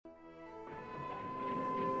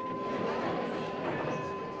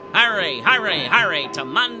Hurry, hurry, hurry to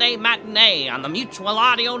Monday Matinee on the Mutual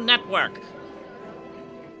Audio Network.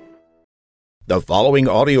 The following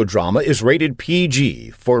audio drama is rated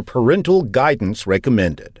PG for parental guidance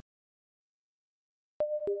recommended.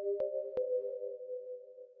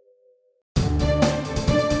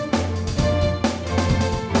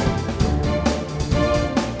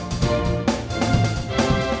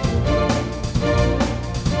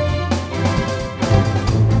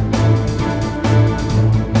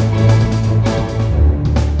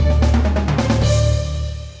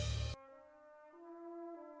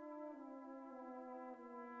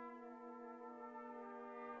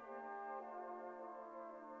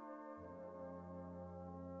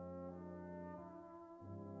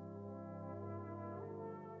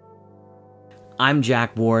 I'm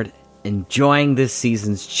Jack Ward, enjoying this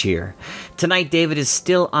season's cheer. Tonight, David is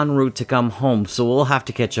still en route to come home, so we'll have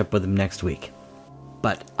to catch up with him next week.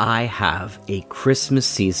 But I have a Christmas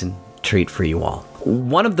season treat for you all.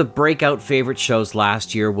 One of the breakout favorite shows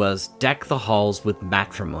last year was Deck the Halls with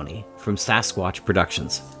Matrimony from Sasquatch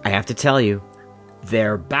Productions. I have to tell you,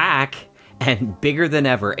 they're back and bigger than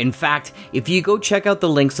ever. In fact, if you go check out the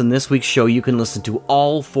links on this week's show, you can listen to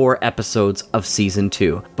all 4 episodes of Season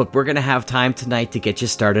 2. But we're going to have time tonight to get you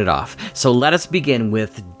started off. So let us begin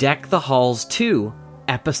with Deck the Halls 2,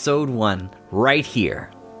 Episode 1, right here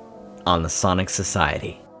on the Sonic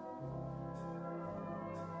Society.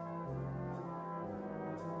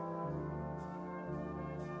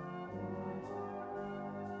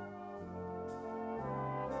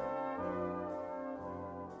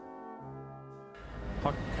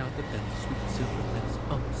 Hark out the bells, sweet silver bells,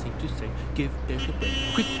 all seem to say, give their the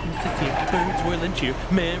bell. Christmas is here, birds whirl and cheer,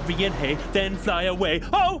 merry and hey, then fly away.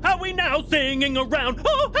 Oh, how we now singing around,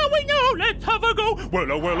 oh, how we now, let's have a go.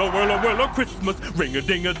 Whirl-a, whirl-a, whirl-a, whirl-a, Christmas,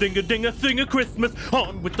 ring-a-ding-a-ding-a-ding-a, sing a Christmas.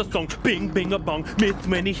 On with the song, bing-bing-a-bong, myth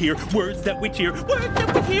many hear, words that we cheer, so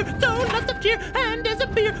lots of cheer, and as a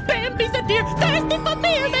beer, Bambi's a dear, thirsty for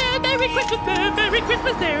beer, Merry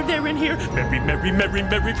Christmas, there and here. Merry, merry, merry,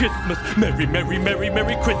 merry Christmas, merry, merry, merry,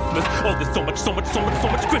 merry Christmas. Oh, there's so much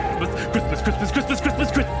Christmas.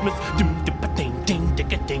 Christmas. Ding, ding, ding, ding,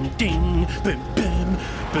 ding, ding, ding. Bim, bim,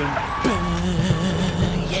 bim, bim.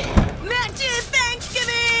 Yeah.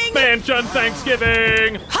 Mansion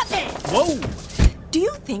Thanksgiving! Hot day! Whoa! Do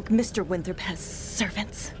you think Mr. Winthrop has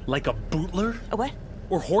servants? Like a bootler? A what?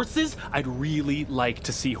 Or horses? I'd really like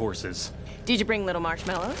to see horses. Did you bring little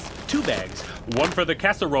marshmallows? 2 bags. 1 for the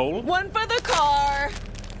casserole. 1 for the car!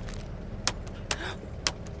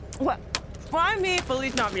 What? Find me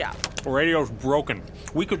Feliz Navidad. Radio's broken.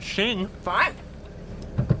 We could sing. Fine.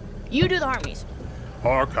 You do the harmonies.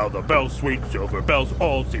 Hark how the bells, sweet silver bells,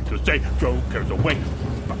 all seem to say, throw cares away.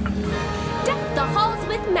 Deck the Halls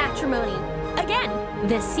with Matrimony. Again,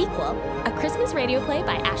 the sequel, a Christmas radio play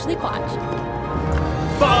by Ashley Quatch.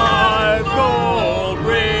 5 gold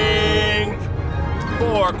rings,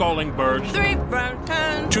 4 calling birds, 3 brown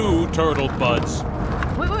cans, 2 turtle buds.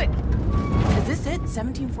 Wait. Is this it?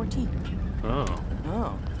 1714.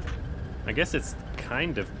 Oh. I guess it's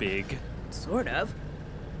kind of big. Sort of.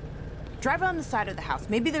 Drive on the side of the house.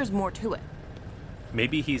 Maybe there's more to it.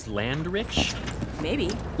 Maybe he's land rich? Maybe.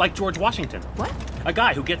 Like George Washington. What? A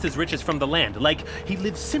guy who gets his riches from the land. Like, he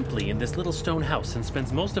lives simply in this little stone house and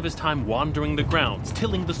spends most of his time wandering the grounds,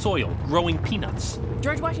 tilling the soil, growing peanuts.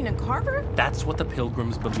 George Washington Carver? That's what the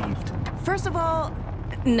Pilgrims believed. First of all,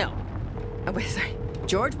 no. Oh, wait, sorry.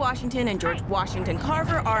 George Washington and George Washington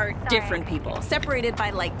Carver are different people, separated by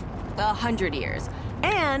like 100 years.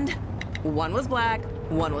 And one was black,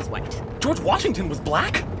 one was white. George Washington was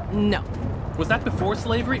black? No. Was that before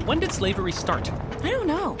slavery? When did slavery start? I don't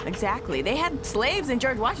know, exactly. They had slaves in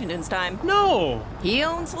George Washington's time. No! He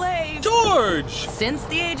owned slaves. George! Since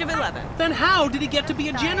the age of 11. Then how did he get to be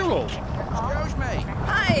a general? Excuse me.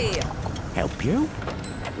 Hi! Help you?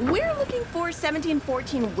 We're looking for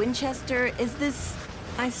 1714 Winchester. Is this...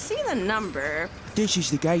 I see the number. This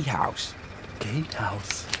is the gatehouse.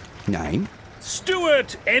 Gatehouse. Name?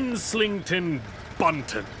 Stuart Enslington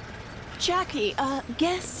Bunton. Jackie,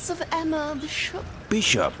 guests of Emma Bishop?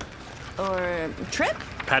 Bishop. Or Tripp?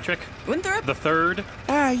 Patrick. Winthrop? The third.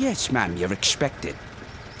 Yes, ma'am, you're expected.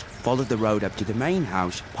 Follow the road up to the main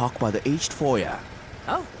house, park by the east foyer.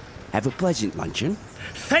 Oh. Have a pleasant luncheon.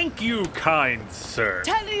 Thank you, kind sir.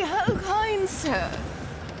 Tally ho, kind sir.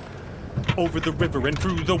 Over the river and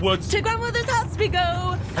through the woods. To grandmother's house we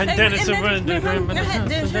go. And then it's surrender.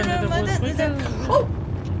 Oh,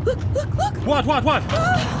 look. What?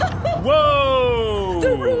 Whoa!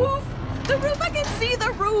 The roof. I can see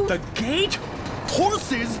the roof. The gate?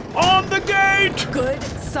 Horses on the gate! Good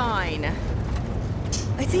sign.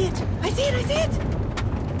 I see it.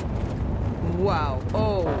 Wow.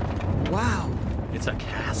 Oh, wow. It's a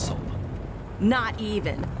castle. Not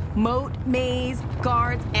even. Moat, maze,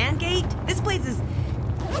 guards, and gate. This place is...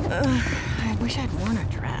 I wish I'd worn a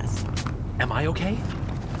dress. Am I okay?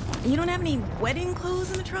 You don't have any wedding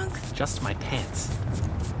clothes in the trunk? Just my pants.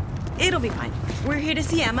 It'll be fine. We're here to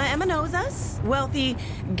see Emma. Emma knows us. Wealthy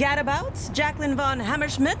gadabouts, Jacqueline von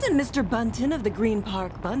Hammerschmidt and Mr. Bunton of the Green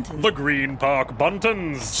Park Buntons. The Green Park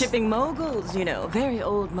Buntons. Shipping moguls, you know. Very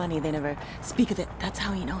old money. They never speak of it. That's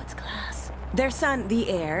how you know it's class. Their son, the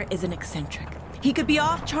heir, is an eccentric. He could be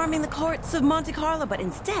off charming the courts of Monte Carlo, but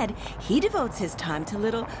instead, he devotes his time to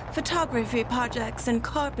little photography projects and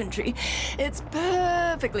carpentry. It's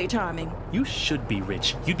perfectly charming. You should be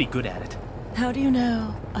rich. You'd be good at it. How do you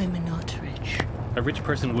know I'm not rich? A rich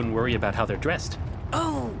person wouldn't worry about how they're dressed.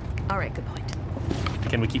 Oh, all right, good point.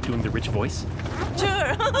 Can we keep doing the rich voice?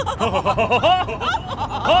 Sure.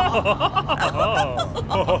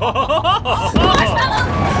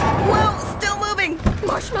 Whoa, still moving.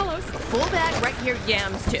 Marshmallows. Full bag right here,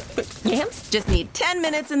 yams too. Yams? Just need 10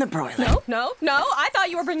 minutes in the broiler. No. I thought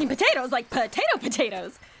you were bringing potatoes, like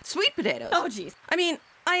potatoes. Sweet potatoes. Oh, jeez. I mean,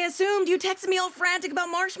 I assumed you texted me all frantic about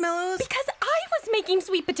marshmallows. Because I was making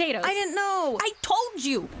sweet potatoes. I didn't know. I told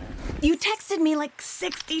you. You texted me like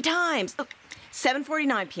 60 times. Oh,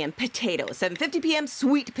 7:49 p.m., potatoes. 7:50 p.m.,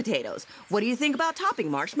 sweet potatoes. What do you think about topping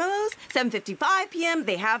marshmallows? 7:55 p.m.,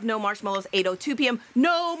 they have no marshmallows. 8:02 p.m.,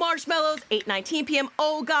 no marshmallows. 8:19 p.m.,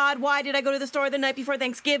 oh God, why did I go to the store the night before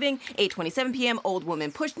Thanksgiving? 8:27 p.m., old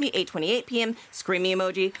woman pushed me. 8:28 p.m., screaming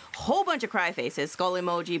emoji. Whole bunch of cry faces. Skull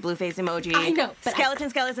emoji, blue face emoji. I know, but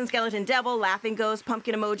skeleton, devil, laughing ghost,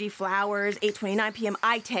 pumpkin emoji, flowers. 8:29 p.m.,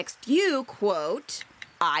 I text you, quote,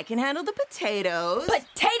 I can handle the potatoes.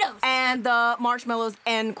 Potatoes! And the marshmallows,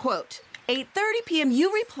 end quote. 8:30 p.m.,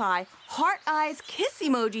 you reply, heart eyes, kiss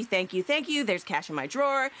emoji, thank you, there's cash in my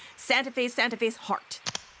drawer, Santa face, heart.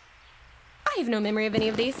 I have no memory of any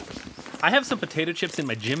of these. I have some potato chips in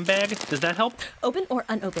my gym bag. Does that help? Open or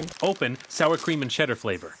unopened? Open, sour cream and cheddar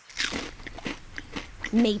flavor.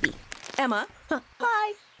 Maybe. Emma,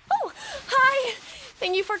 hi. Oh, hi!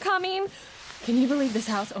 Thank you for coming. Can you believe this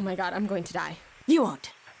house? Oh my God, I'm going to die. You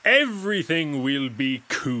won't. Everything will be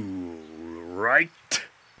cool, right?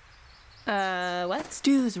 What?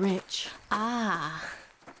 Stu's rich. Ah.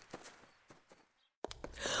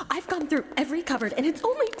 I've gone through every cupboard and it's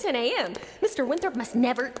only 10 a.m. Mr. Winthrop must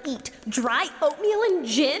never eat dry oatmeal and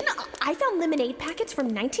gin. I found lemonade packets from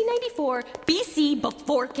 1994 BC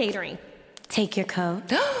before catering. Take your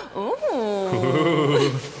coat. Oh,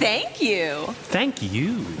 thank you. Thank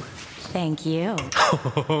you. Thank you.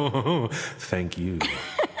 Thank you.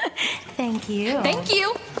 Thank you.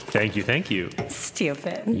 Thank you. Thank you.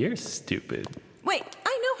 Stupid. You're stupid. Wait,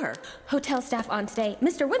 I know her. Hotel staff on stay.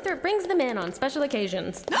 Mr. Winthrop brings them in on special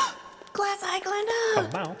occasions. Glass Eye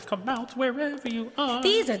Glenda. Come out, wherever you are.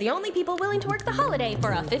 These are the only people willing to work the holiday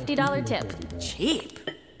for a $50 tip. Cheap.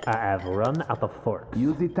 I have run out of forks.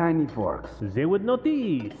 Use the tiny forks. They would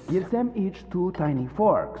notice. Give them each 2 tiny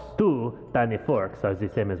forks. 2 tiny forks are the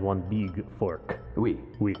same as 1 big fork. Oui.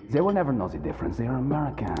 They will never know the difference. They are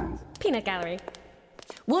Americans. Peanut gallery.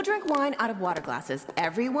 We'll drink wine out of water glasses.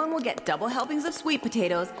 Everyone will get double helpings of sweet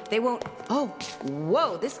potatoes. They won't... Oh,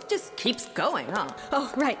 whoa, this just keeps going, huh?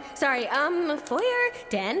 Oh, right. Sorry. Foyer,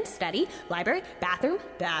 den, study, library, bathroom.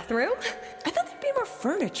 I thought there'd be more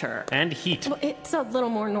furniture. And heat. Well, it's a little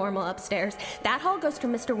more normal upstairs. That hall goes to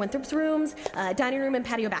Mr. Winthrop's rooms, dining room and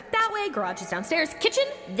patio back that way, garage is downstairs, kitchen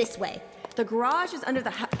this way. The garage is under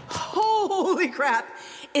the Holy crap!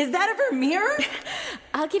 Is that a Vermeer?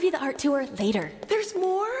 I'll give you the art tour later. There's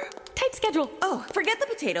more? Tight schedule. Oh, forget the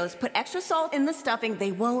potatoes. Put extra salt in the stuffing.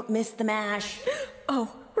 They won't miss the mash. Oh,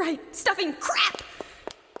 right. Stuffing. Crap!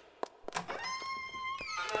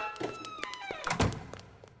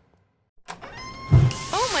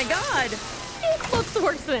 Oh my God! It looks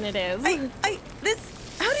worse than it is.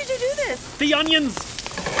 How did you do this? The onions!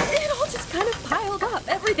 It all just kind of piled up.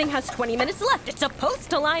 Everything has 20 minutes left. It's supposed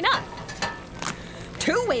to line up.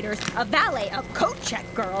 2 waiters, a valet, a coat check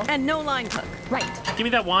girl. And no line cook. Right. Give me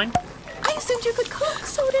that wine. I assumed you could cook.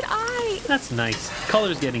 So did I. That's nice.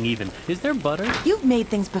 Color's getting even. Is there butter? You've made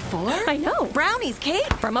things before. I know. Brownies,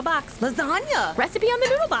 cake. From a box. Lasagna. Recipe on the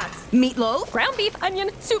noodle box. Meatloaf. Ground beef,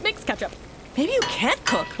 onion, soup mix, ketchup. Maybe you can't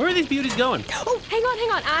cook. Where are these beauties going? Oh, hang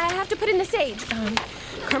on. I have to put in the sage.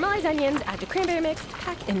 caramelized onions, add to cranberry mix,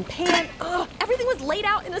 pack in pan. Ugh, everything was laid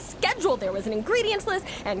out in a schedule. There was an ingredients list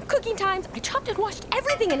and cooking times. I chopped and washed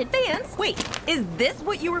everything in advance. Wait, is this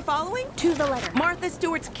what you were following? To the letter. Martha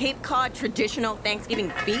Stewart's Cape Cod traditional Thanksgiving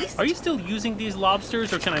feast? Are you still using these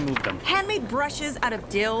lobsters, or can I move them? Handmade brushes out of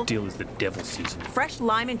dill. Dill is the devil's season. Fresh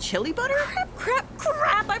lime and chili butter? Crap,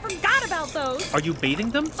 I forgot about those. Are you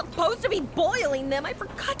bathing them? Supposed to be boiling them. I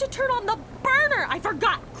forgot to turn on the burner. I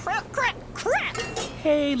forgot. Crap.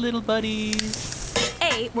 Hey, little buddies.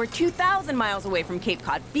 A, we're 2,000 miles away from Cape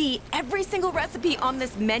Cod. B, every single recipe on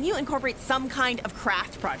this menu incorporates some kind of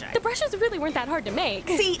craft project. The brushes really weren't that hard to make.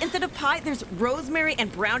 C, instead of pie, there's rosemary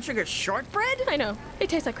and brown sugar shortbread? I know. They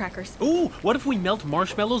taste like crackers. Ooh, what if we melt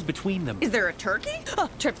marshmallows between them? Is there a turkey? Oh,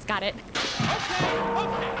 Trip's got it.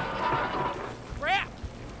 Okay. Crap!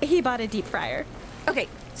 He bought a deep fryer. Okay,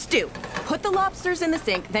 Stu, put the lobsters in the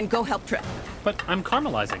sink, then go help Trip. But I'm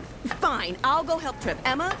caramelizing. Fine, I'll go help Trip.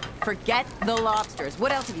 Emma, forget the lobsters.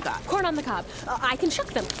 What else have you got? Corn on the cob. I can shuck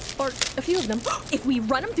them. Or a few of them. If we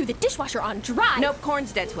run them through the dishwasher on dry. Nope,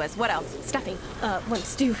 corn's dead to us. What else? Stuffing. Once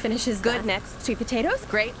Stu finishes. Good, next. Sweet potatoes.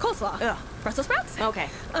 Great. Coleslaw. Ugh. Brussels sprouts. Okay.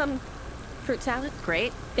 Fruit salad.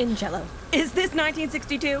 Great. In Jell-O. Is this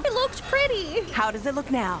 1962? It looked pretty. How does it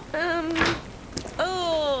look now?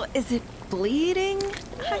 Oh, is it bleeding?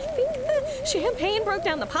 I think the champagne broke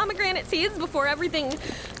down the pomegranate seeds before everything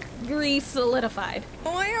re-solidified.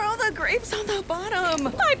 Why are all the grapes on the bottom?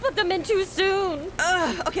 I put them in too soon.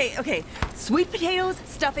 Okay. Sweet potatoes,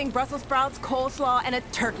 stuffing, Brussels sprouts, coleslaw, and a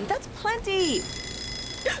turkey. That's plenty.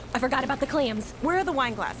 I forgot about the clams. Where are the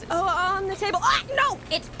wine glasses? Oh, on the table. Ah, no!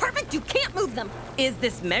 It's perfect. You can't move them. Is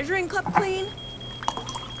this measuring cup clean?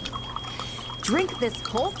 Drink this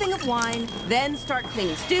whole thing of wine, then start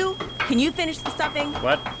cleaning. Stu, can you finish the stuffing?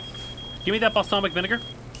 What? Give me that balsamic vinegar.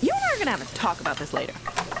 You and I are gonna have a talk about this later.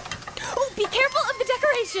 Oh, be careful of the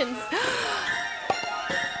decorations.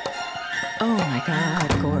 Oh my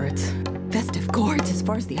God, gourds. Festive gourds as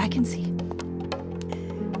far as the eye can see.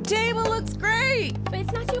 Table looks great. But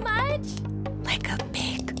it's not too much. Like a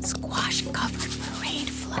big squash-covered parade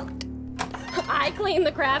float. I cleaned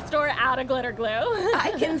the craft store out of glitter glue.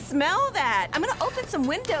 I can smell that. I'm gonna open some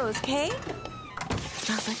windows, okay?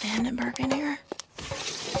 Smells like the Hindenburg in here.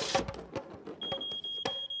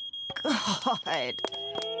 God.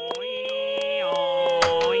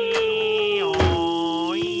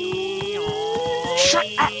 Shut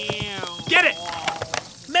up! Get it!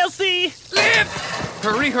 Melcy! Live!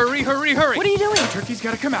 Hurry! What are you doing? Turkey's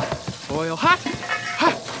gotta come out. Boil hot.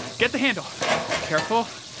 Get the handle. Careful.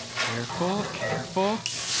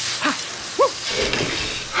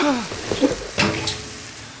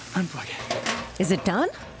 Unplug it. Is it done?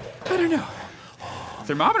 I don't know.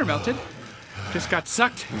 Thermometer melted. Just got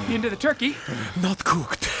sucked into the turkey. Not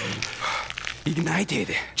cooked.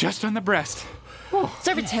 Ignited. Just on the breast.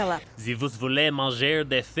 Serve a tail up. Si vous voulez manger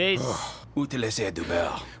des fesses. Utilisez du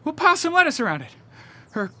beurre. We'll pile some lettuce around it.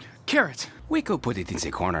 Or carrots. We could put it in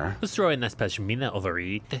the corner. Let's throw in especially over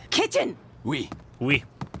it. Kitchen! Oui. Oui.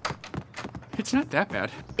 It's not that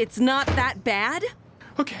bad. It's not that bad?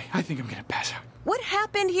 Okay, I think I'm gonna pass out. What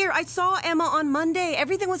happened here? I saw Emma on Monday.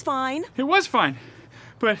 Everything was fine. It was fine.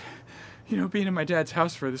 But, being in my dad's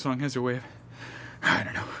house for this long has a way of, I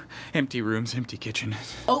don't know, empty rooms, empty kitchen.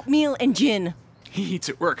 Oatmeal and gin. He eats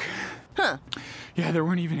at work. Huh. Yeah, there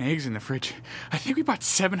weren't even eggs in the fridge. I think we bought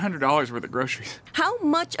 $700 worth of groceries. How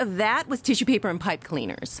much of that was tissue paper and pipe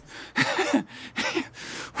cleaners?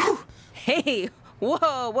 Hey,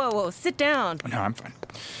 whoa, sit down. No, I'm fine.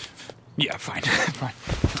 Yeah, fine. Fine.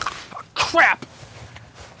 Oh, crap!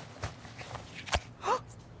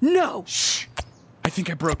 No! Shh! I think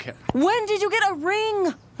I broke it. When did you get a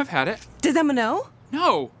ring? I've had it. Does Emma know?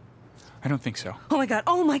 No! I don't think so. Oh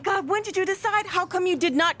my God, when did you decide? How come you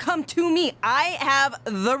did not come to me? I have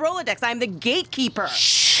the Rolodex. I'm the gatekeeper.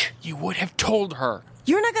 Shh! You would have told her.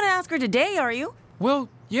 You're not gonna ask her today, are you? Well,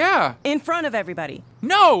 yeah. In front of everybody.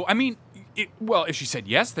 No! I mean, if she said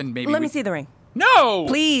yes, then maybe Let me see the ring. No!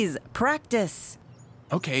 Please, practice.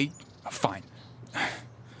 Okay, fine.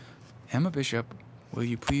 Emma Bishop, will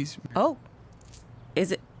you please... Oh.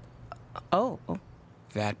 Is it... Oh.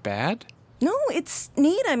 That bad? No, it's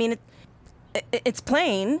neat. I mean, it's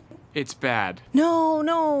plain. It's bad.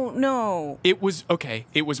 No. It was, okay,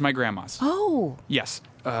 it was my grandma's. Oh. Yes,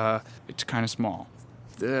 it's kind of small.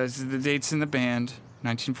 The date's in the band,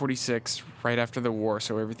 1946, right after the war,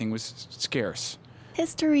 so everything was scarce.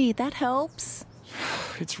 History, that helps.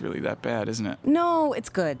 It's really that bad, isn't it? No, it's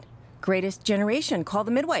good. Greatest Generation, Call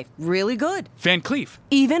the Midwife, really good. Van Cleef.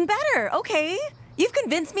 Even better, okay. You've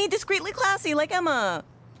convinced me, discreetly classy like Emma.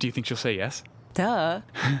 Do you think she'll say yes? Duh.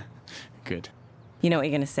 Good. You know what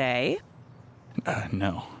you're gonna say?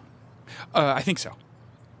 No. I think so.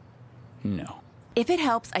 No. If it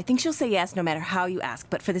helps, I think she'll say yes no matter how you ask.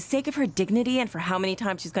 But for the sake of her dignity and for how many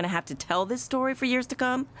times she's gonna have to tell this story for years to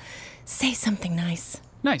come, say something nice.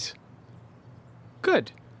 Nice.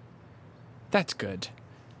 Good. That's good.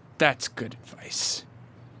 That's good advice.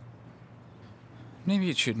 Maybe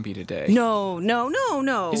it shouldn't be today. No.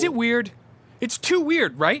 Is it weird? It's too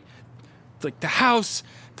weird, right? Like the house,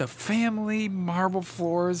 the family, marble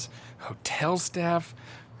floors, hotel staff.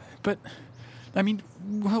 But, I mean,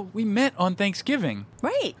 well, we met on Thanksgiving.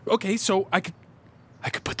 Right. Okay, so I could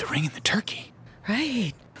put the ring in the turkey.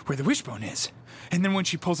 Right. Where the wishbone is. And then when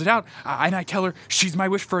she pulls it out, I tell her she's my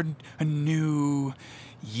wish for a new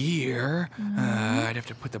year. I'd have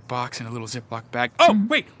to put the box in a little Ziploc bag. Oh,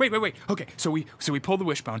 wait. Okay, so we pull the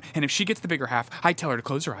wishbone, and if she gets the bigger half, I tell her to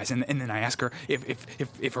close her eyes, and then I ask her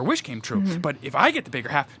if her wish came true. But if I get the bigger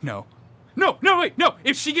half, no.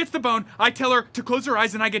 If she gets the bone, I tell her to close her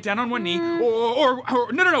eyes and I get down on one knee.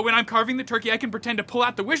 Or no. When I'm carving the turkey, I can pretend to pull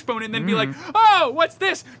out the wishbone and then be like, oh, what's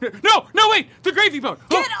this? No, wait, the gravy bone.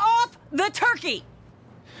 Get off the turkey!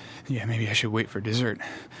 Yeah, maybe I should wait for dessert.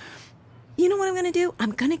 You know what I'm gonna do?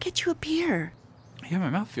 I'm gonna get you a beer. Yeah, my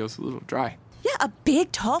mouth feels a little dry. Yeah, a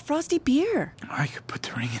big, tall, frosty beer. I could put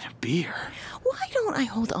the ring in a beer. Why don't I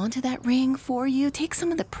hold on to that ring for you? Take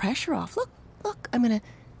some of the pressure off. Look, I'm gonna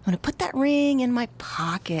put that ring in my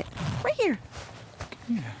pocket. Right here.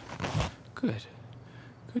 Yeah. Good.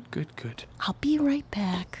 I'll be right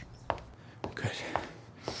back. Good.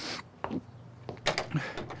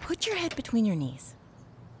 Put your head between your knees.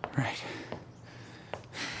 Right.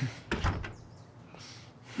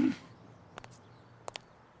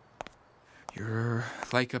 You're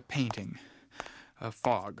like a painting. A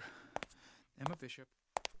fog. Emma Bishop.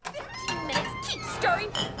 15 minutes, keep stirring.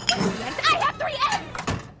 I have 3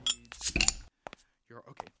 eggs!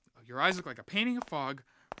 Your eyes look like a painting of fog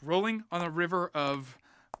rolling on a river of,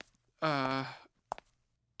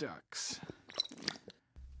 ducks.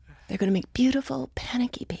 They're gonna make beautiful,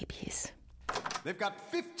 panicky babies. They've got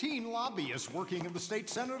 15 lobbyists working in the state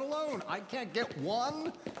senate alone. I can't get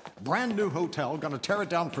one. Brand new hotel, gonna tear it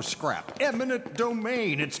down for scrap. Eminent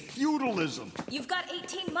domain, it's feudalism. You've got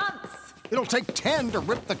 18 months. It'll take 10 to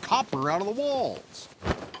rip the copper out of the walls.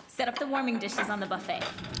 Set up the warming dishes on the buffet.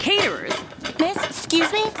 Caterers? Miss,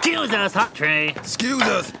 excuse me? Excuse us, hot tray. Excuse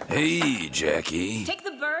us. Hey, Jackie. Take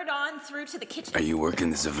the bird on through to the kitchen. Are you working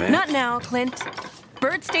this event? Not now, Clint.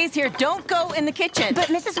 Bird stays here. Don't go in the kitchen. But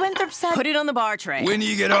Mrs. Winthrop said... Put it on the bar tray. When do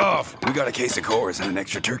you get off? We got a case of Coors and an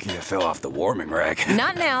extra turkey that fell off the warming rack.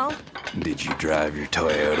 Not now. Did you drive your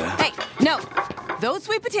Toyota? Hey, no. Those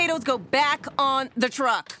sweet potatoes go back on the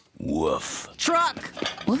truck. Woof. Truck.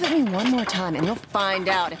 Move at me one more time and you'll find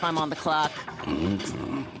out if I'm on the clock.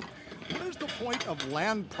 Where's the point of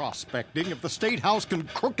land prospecting if the State House can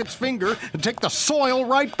crook its finger and take the soil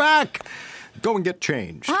right back? Go and get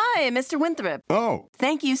change. Hi, Mr. Winthrop. Oh.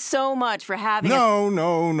 Thank you so much for having us.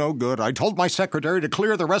 No good. I told my secretary to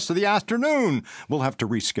clear the rest of the afternoon. We'll have to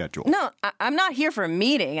reschedule. No, I'm not here for a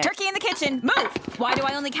meeting. Turkey in the kitchen. Move! Why do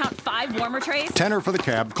I only count 5 warmer trays? Tenner for the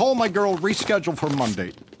cab. Call my girl, reschedule for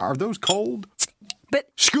Monday. Are those cold? But...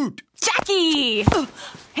 Scoot! Jackie!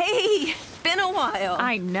 Hey, been a while.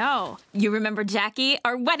 I know. You remember Jackie,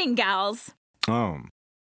 our wedding gals. Oh.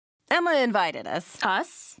 Emma invited us.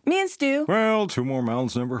 Us? Me and Stu. Well, 2 more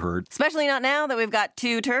mouths never hurt. Especially not now that we've got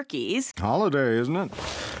 2 turkeys. Holiday, isn't it?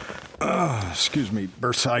 Excuse me,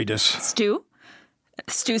 bursitis. Stu?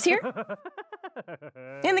 Stu's here?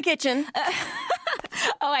 In the kitchen.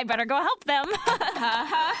 Oh, I better go help them.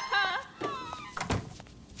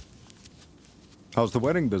 How's the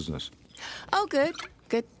wedding business? Oh, good.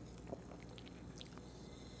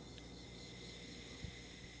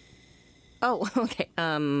 Oh, okay.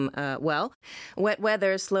 Well, wet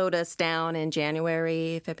weather slowed us down in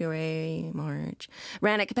January, February, March.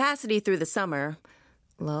 Ran at capacity through the summer.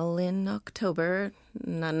 Lull in October.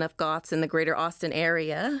 Not enough goths in the greater Austin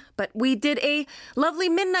area. But we did a lovely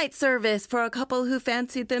midnight service for a couple who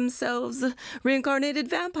fancied themselves reincarnated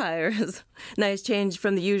vampires. Nice change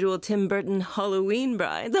from the usual Tim Burton Halloween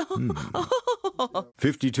brides.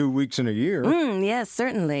 52 weeks in a year? Yes,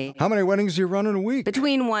 certainly. How many weddings do you run in a week?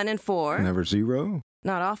 Between 1 and 4. Never 0?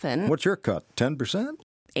 Not often. What's your cut? 10%?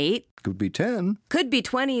 8. Could be 10. Could be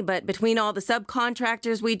 20, but between all the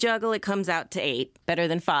subcontractors we juggle, it comes out to 8. Better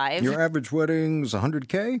than 5. Your average wedding's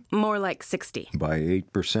 $100K? More like 60. By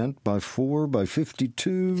 8%, by 4, by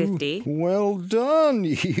 52. 50. Well done,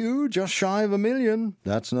 you. Just shy of $1 million.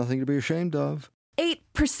 That's nothing to be ashamed of.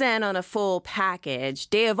 8% on a full package.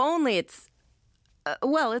 Day of only, it's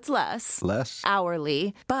Well, it's less. Less?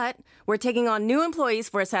 Hourly. But we're taking on new employees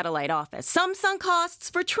for a satellite office. Some sunk costs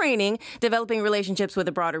for training, developing relationships with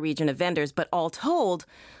a broader region of vendors, but all told,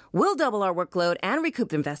 we'll double our workload and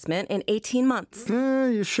recoup investment in 18 months.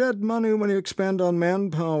 You shed money when you expand on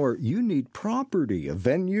manpower. You need property, a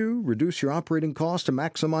venue, reduce your operating costs to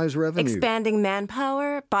maximize revenue. Expanding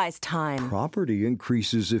manpower buys time. Property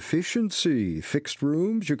increases efficiency. Fixed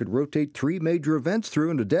rooms, you could rotate 3 major events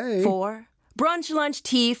through in a day. 4. Brunch, lunch,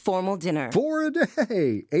 tea, formal dinner. 4 a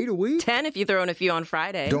day. 8 a week. 10 if you throw in a few on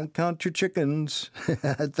Friday. Don't count your chickens.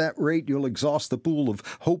 At that rate, you'll exhaust the pool of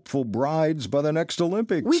hopeful brides by the next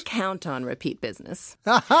Olympics. We count on repeat business.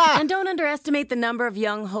 And don't underestimate the number of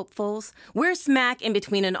young hopefuls. We're smack in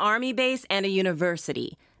between an army base and a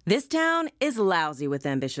university. This town is lousy with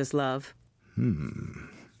ambitious love.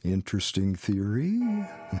 Interesting theory.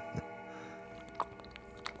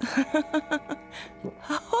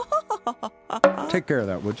 Take care of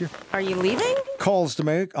that, would you? Are you leaving? Calls to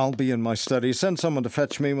make. I'll be in my study. Send someone to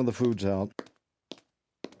fetch me when the food's out.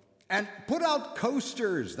 And put out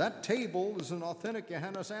coasters. That table is an authentic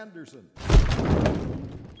Johannes Anderson.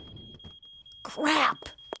 Crap!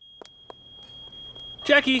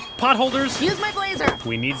 Jackie, potholders. Use my blazer.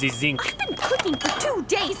 We need the zinc. I've been cooking for 2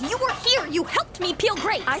 days. You were here. You helped me peel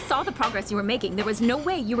grapes. I saw the progress you were making. There was no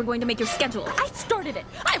way you were going to make your schedule. I started it.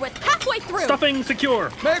 I was halfway through. Stuffing secure.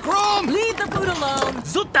 Make room! Leave the food alone.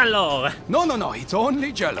 Zut alors. No, it's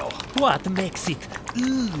only Jello. What makes it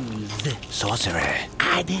ooze? Sorcery.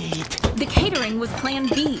 I did. The catering was plan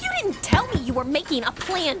B. You didn't tell me you were making a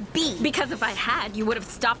plan B. Because if I had, you would have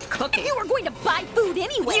stopped cooking. You were going to buy food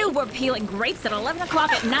anyway. You were peeling grapes at 11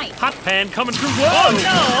 o'clock at night. Hot pan coming through. Whoa,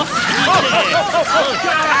 no!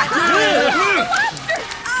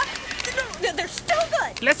 They're still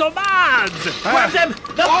good. Les homades! Grab them!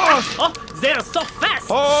 Oh, they're so fast!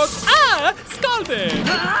 Scalding!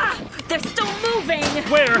 They're still moving!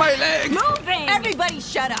 Where? My leg! Moving! Everybody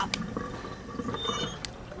shut up.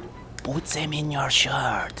 Put them in your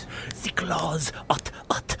shirt. The claws,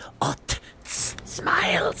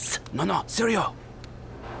 smiles. No, Serio.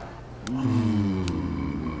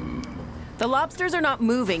 The lobsters are not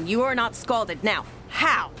moving. You are not scalded. Now,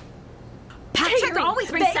 how? Patrick always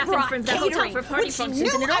brings staff in from the hotel catering, for party which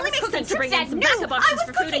functions, and it I always was makes sense to bring cooking. in some Said backup no. options I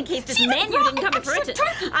for was food in cooking. case this She menu brought didn't come to extra fruition.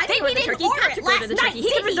 turkey. I didn't order the turkey. Patrick ordered the turkey.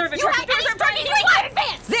 He can preserve a You turkey. had any Preserve turkey. in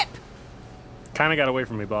advance. Zip! Kinda got away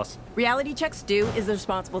from me, boss. Reality check Stu is the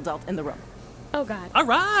responsible adult in the room. Oh, God. All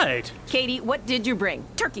right. Katie, what did you bring?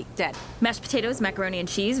 Turkey. Dead. Mashed potatoes, macaroni and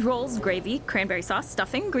cheese, rolls, gravy, cranberry sauce,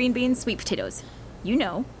 stuffing, green beans, sweet potatoes. You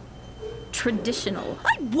know. Traditional.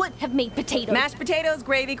 I would have made potatoes. Mashed potatoes,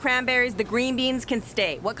 gravy, cranberries, the green beans can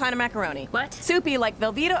stay. What kind of macaroni? What? Soupy like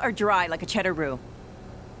Velveeta or dry like a cheddar roux?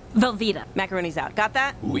 Velveeta. Macaroni's out. Got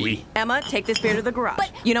that? Oui. Emma, take this beer to the garage.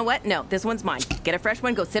 But- You know what? No, this one's mine. Get a fresh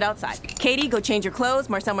one, go sit outside. Katie, go change your clothes.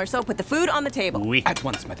 Marcel, put the food on the table. Oui. At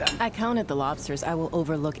once, madame. I counted the lobsters. I will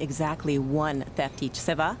overlook exactly one theft each.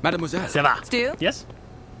 Ça va? Mademoiselle. Ça va. Stu? Yes?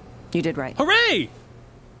 You did right. Hooray!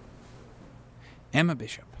 Emma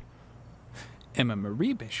Bishop. Emma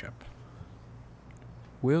Marie Bishop.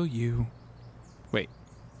 Will you... Wait.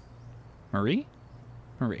 Marie?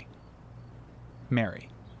 Marie. Mary.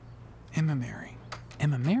 Emma Mary.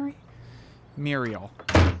 Emma Mary? Muriel.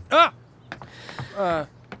 Ah!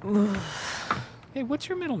 Hey, what's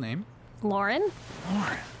your middle name? Lauren?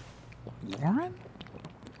 Lauren?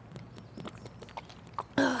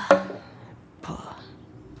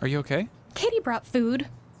 Are you okay? Katie brought food.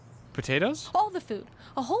 Potatoes? All the food.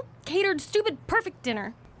 A whole catered, stupid, perfect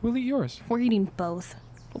dinner. We'll eat yours. We're eating both.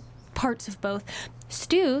 Parts of both.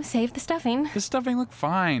 Stu saved the stuffing. The stuffing looked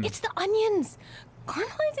fine. It's the onions.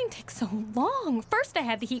 Caramelizing takes so long. First I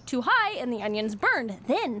had the heat too high and the onions burned.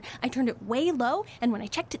 Then I turned it way low, and when I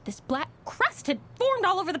checked it, this black crust had formed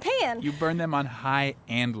all over the pan. You burn them on high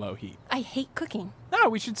and low heat. I hate cooking. No,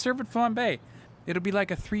 we should serve it flambe. It'll be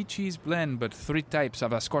like a 3-cheese blend, but 3 types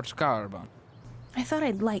of a scorched carbon. I thought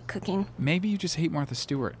I'd like cooking. Maybe you just hate Martha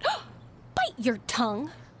Stewart. Bite your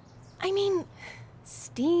tongue. I mean,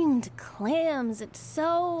 steamed clams, it's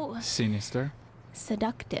so Sinister.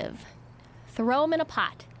 seductive. Throw them in a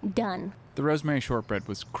pot. Done. The rosemary shortbread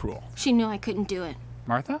was cruel. She knew I couldn't do it.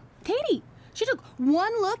 Martha? Katie, she took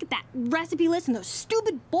one look at that recipe list and those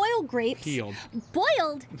stupid boiled grapes. Peeled.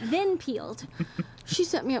 Boiled, then peeled. She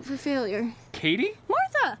set me up for failure. Katie?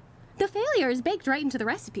 Martha! The failure is baked right into the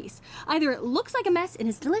recipes. Either it looks like a mess and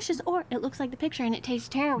is delicious, or it looks like the picture and it tastes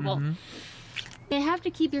terrible. You have to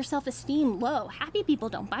keep your self-esteem low. Happy people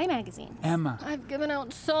don't buy magazines. Emma. I've given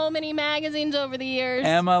out so many magazines over the years.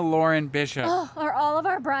 Emma Lauren Bishop. Oh, are all of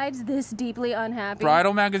our brides this deeply unhappy?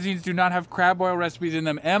 Bridal magazines do not have crab oil recipes in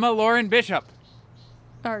them. Emma Lauren Bishop.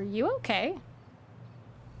 Are you okay?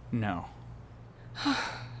 No.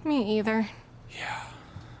 Me either.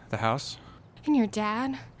 The house? And your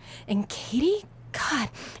dad? And Katie? God,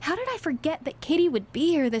 how did I forget that Katie would be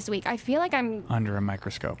here this week? I feel like I'm... Under a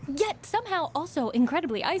microscope. Yet somehow also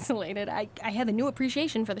incredibly isolated. I have a new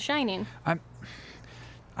appreciation for The Shining.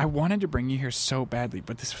 I wanted to bring you here so badly,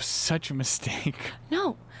 but this was such a mistake.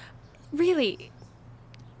 No, really.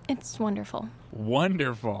 It's wonderful.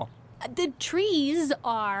 Wonderful. The trees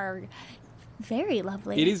are very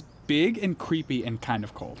lovely. It is big and creepy and kind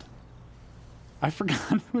of cold. I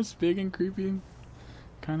forgot it was big and creepy and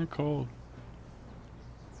kind of cold.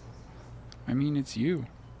 I mean, it's you.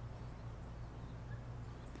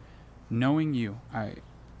 Knowing you, I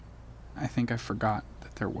think I forgot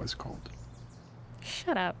that there was cold.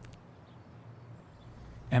 Shut up.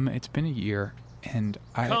 Emma, it's been a year, and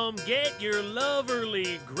I... Come get your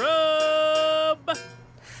loverly grub!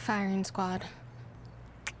 Firing squad.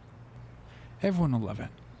 Everyone will love it.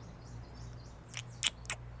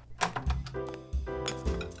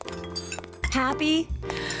 Happy?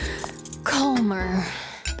 Calmer.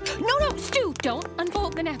 No, Stu, don't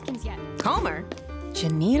unfold the napkins yet. Calmer? Do you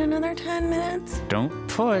need another 10 minutes? Don't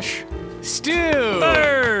push. Stu!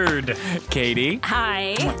 Bird! Katie.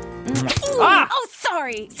 Hi. Ah! Oh,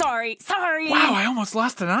 sorry. Wow, I almost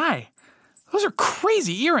lost an eye. Those are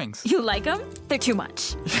crazy earrings. You like them? They're too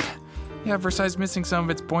much. Yeah, Versailles missing some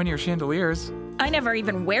of its pointier chandeliers. I never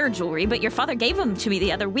even wear jewelry, but your father gave them to me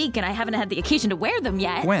the other week, and I haven't had the occasion to wear them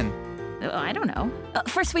yet. When? I don't know.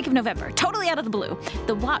 First week of November. Totally out of the blue.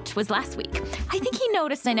 The watch was last week. I think he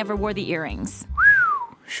noticed I never wore the earrings.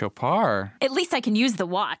 Chopard. At least I can use the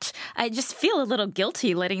watch. I just feel a little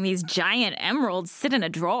guilty letting these giant emeralds sit in a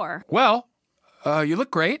drawer. Well, you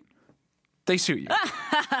look great. They suit you.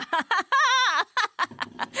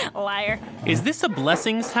 Liar. Is this a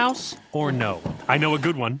blessings house or no? I know a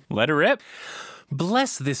good one. Let her rip.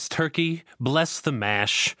 Bless this turkey, bless the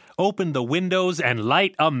mash, open the windows and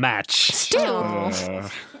light a match. Still.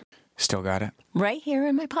 Still got it. Right here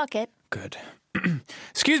in my pocket. Good.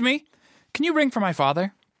 Excuse me. Can you ring for my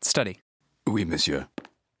father? Study. Oui, monsieur.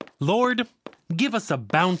 Lord, give us a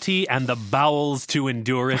bounty and the bowels to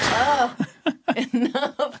endure it.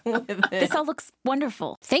 Enough with it. This all looks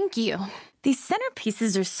wonderful. Thank you. These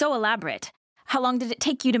centerpieces are so elaborate. How long did it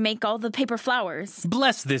take you to make all the paper flowers?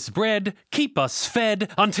 Bless this bread, keep us fed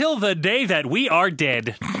until the day that we are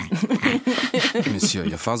dead. Monsieur,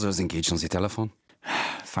 your father is engaged on the telephone?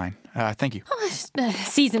 Fine. Thank you. Oh, just a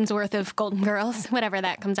season's worth of Golden Girls, whatever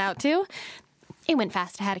that comes out to. It went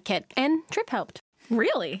fast, I had a kit, and Trip helped.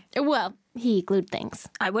 Really? Well, he glued things.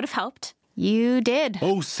 I would have helped. You did.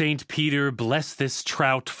 Oh, St. Peter, bless this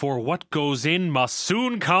trout, for what goes in must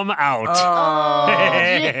soon come out. Oh,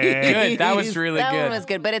 good. That was really that good. That one was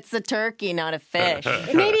good, but it's the turkey, not a fish.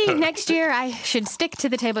 Maybe next year I should stick to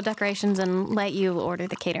the table decorations and let you order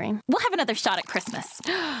the catering. We'll have another shot at Christmas.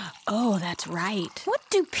 Oh, that's right. What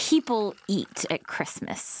do people eat at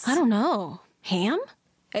Christmas? I don't know. Ham?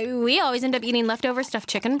 We always end up eating leftover stuffed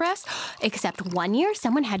chicken breast, except one year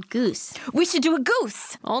someone had goose. We should do a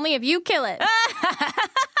goose. Only if you kill it.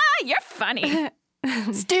 You're funny.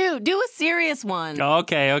 Stu, do a serious one.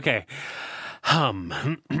 Okay.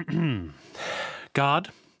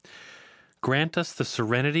 God, grant us the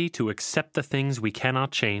serenity to accept the things we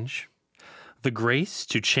cannot change, the grace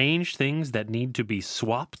to change things that need to be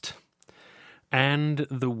swapped, and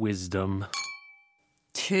the wisdom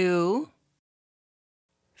to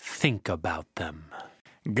think about them.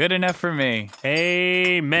 Good enough for me.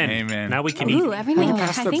 Amen. Now we can eat. Ooh, everything.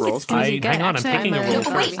 I think it's gonna be good. Hang on, I'm taking a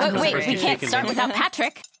roll. Wait. We can't start without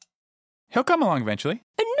Patrick. He'll come along eventually.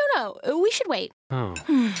 No. We should wait. Oh.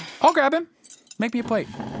 I'll grab him. Make me a plate.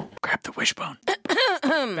 Grab the wishbone.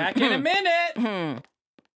 Back in a minute.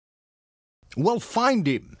 Well, find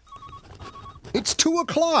him. It's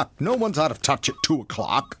 2:00. No one's out of touch at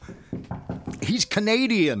 2:00. He's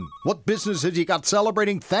Canadian. What business has he got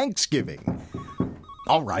celebrating Thanksgiving?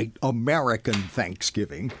 All right, American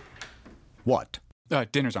Thanksgiving. What?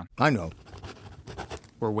 Dinner's on. I know.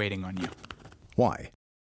 We're waiting on you. Why?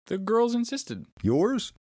 The girls insisted.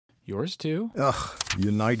 Yours? Yours too. Ugh,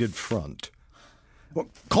 United Front. Well,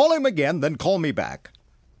 call him again, then call me back.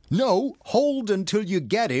 No, hold until you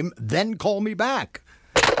get him, then call me back.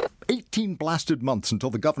 18 blasted months until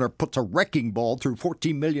the governor puts a wrecking ball through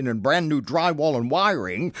 $14 million in brand new drywall and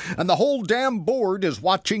wiring, and the whole damn board is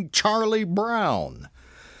watching Charlie Brown.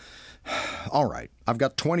 All right, I've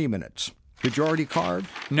got 20 minutes. Did you already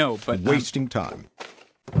carve? No, but... Wasting time.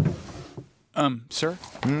 Sir?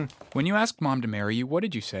 When you asked Mom to marry you, what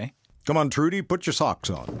did you say? Come on, Trudy, put your socks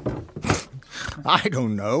on. I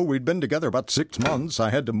don't know. We'd been together about 6 months. I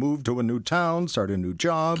had to move to a new town, start a new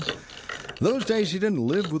job. Those days you didn't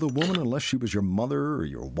live with a woman unless she was your mother or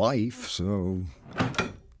your wife, so...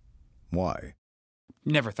 Why?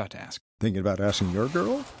 Never thought to ask. Thinking about asking your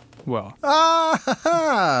girl? Well...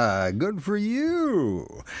 Good for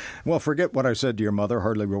you. Well, forget what I said to your mother,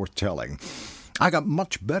 hardly worth telling. I got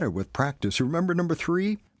much better with practice. You remember number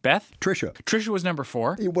 3? Beth? Trisha. Trisha was number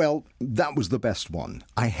 4? Well, that was the best one.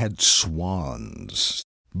 I had swans.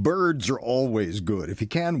 Birds are always good. If you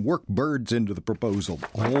can, work birds into the proposal.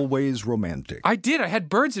 Always romantic. I did. I had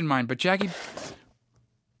birds in mind, but Jackie...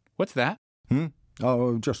 What's that?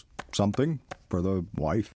 Oh, just something for the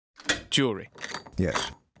wife. Jewelry.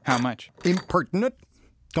 Yes. How much? Impertinent.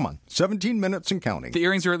 Come on, 17 minutes and counting. The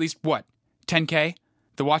earrings are at least, what, 10K?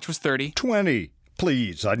 The watch was 30. 20.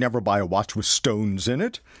 Please, I'd never buy a watch with stones in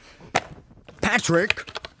it.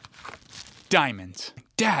 Patrick! Diamonds.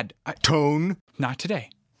 Dad, Tone. Not today.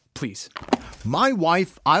 Please. My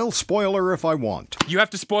wife, I'll spoil her if I want. You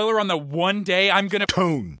have to spoil her on the one day I'm gonna...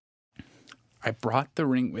 Tone. I brought the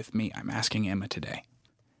ring with me. I'm asking Emma today.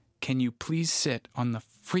 Can you please sit on the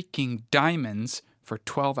freaking diamonds for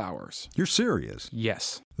 12 hours? You're serious?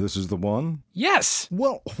 Yes. This is the one? Yes!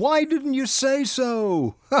 Well, why didn't you say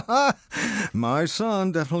so? My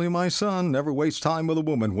son, definitely my son, never wastes time with a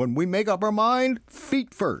woman. When we make up our mind,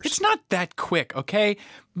 feet first. It's not that quick, okay?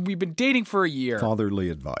 We've been dating for a year. Fatherly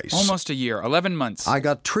advice. Almost a year, 11 months. I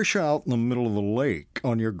got Trisha out in the middle of the lake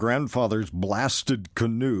on your grandfather's blasted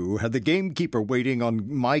canoe, had the gamekeeper waiting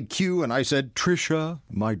on my cue, and I said, Trisha,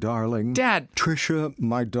 my darling. Dad. Trisha,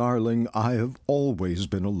 my darling, I have always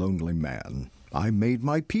been a lonely man. I made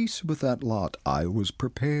my peace with that lot. I was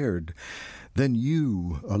prepared. Then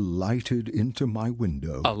you alighted into my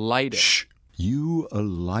window. Alighted? Shh. You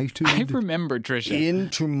alighted... I remember, Trisha.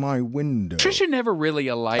 Into my window. Trisha never really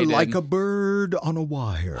alighted. Like a bird on a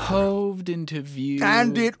wire. Hoved into view.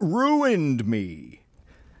 And it ruined me.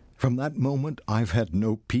 From that moment, I've had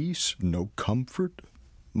no peace, no comfort.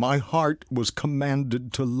 My heart was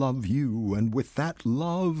commanded to love you, and with that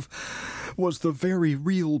love was the very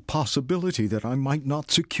real possibility that I might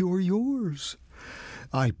not secure yours.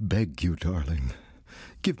 I beg you, darling,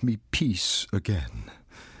 give me peace again.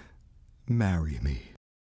 Marry me.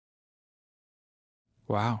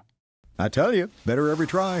 Wow. I tell you, better every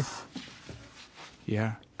try.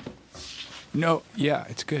 Yeah. No, yeah,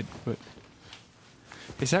 it's good, but...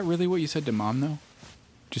 Is that really what you said to Mom, though?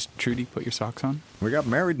 Just, Trudy, put your socks on? We got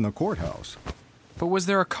married in the courthouse. But was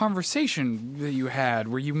there a conversation that you had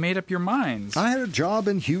where you made up your minds? I had a job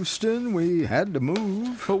in Houston. We had to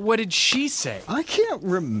move. But what did she say? I can't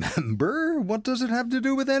remember. What does it have to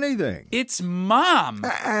do with anything? It's Mom!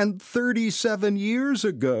 And 37 years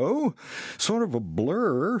ago, sort of a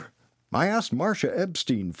blur. I asked Marcia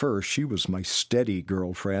Epstein first. She was my steady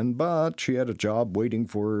girlfriend, but she had a job waiting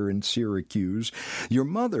for her in Syracuse. Your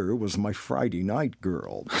mother was my Friday night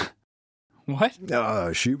girl. What?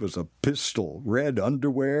 She was a pistol. Red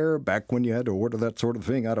underwear, back when you had to order that sort of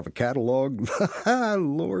thing out of a catalog.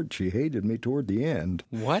 Lord, she hated me toward the end.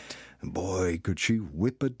 What? Boy, could she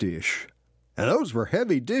whip a dish. And those were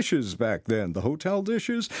heavy dishes back then. The hotel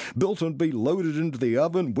dishes, built to be loaded into the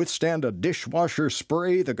oven, withstand a dishwasher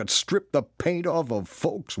spray that could strip the paint off a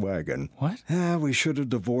Volkswagen. What? We should have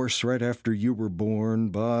divorced right after you were born,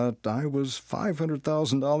 but I was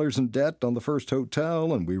 $500,000 in debt on the first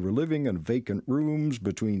hotel, and we were living in vacant rooms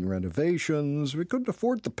between renovations. We couldn't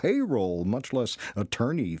afford the payroll, much less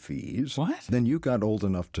attorney fees. What? Then you got old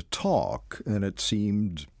enough to talk, and it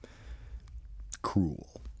seemed cruel.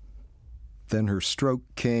 Then her stroke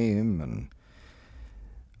came, and,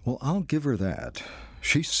 well, I'll give her that.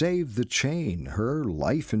 She saved the chain. Her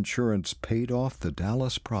life insurance paid off the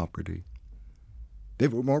Dallas property.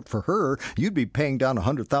 If it weren't for her, you'd be paying down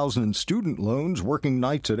 $100,000 in student loans, working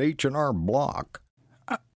nights at H&R Block.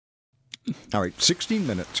 All right, 16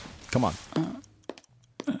 minutes. Come on.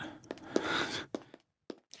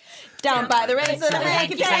 Down by the race of the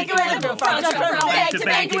hanky-panky with the from bank to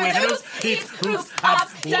bank with hoops, heaps, hoops,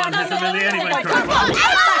 hops, down to the lily anyway. Come on!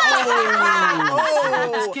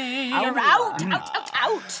 You're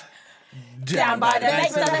out! Down by the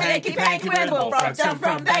banks of the hanky-panky with the from jump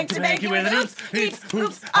from bank to bank with hoops, heaps,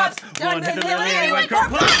 hoops, hops, down to the lily anyway.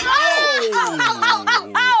 Come on!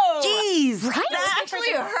 Jeez! Right? That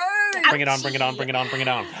actually hurt! Bring it on, bring it on, bring it on, bring it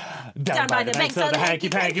on. Down by the banks of the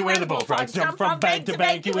hanky-panky where the bullfrogs jump from bank to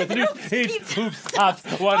banky with hoops, heaps, hoops, hops,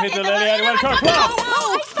 one hit the lily and one cross.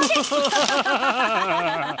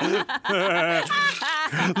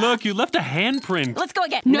 Look, you left a handprint. Let's go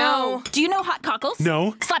again. No. Do you know hot cockles?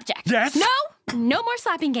 No. Slapjack. Yes. No! No more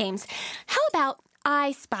slapping games. How about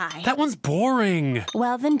I Spy? That one's boring.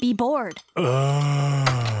 Well, then be bored.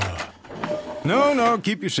 No,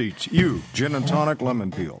 keep your seats. You, gin and tonic,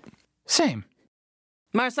 lemon peel. Same.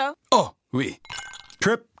 Marceau? Oh, oui.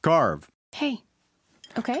 Trip, carve. Hey.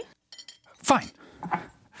 Okay? Fine.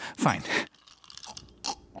 Fine.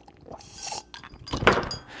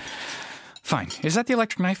 Is that the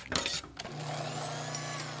electric knife?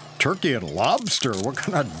 Turkey and lobster? What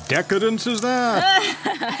kind of decadence is that?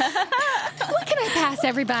 What can I pass,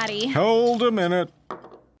 everybody? Hold a minute.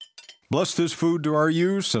 Bless this food to our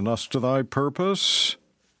use and us to thy purpose.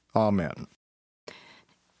 Amen.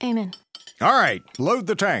 Amen. All right, load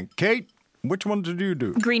the tank. Kate, which one did you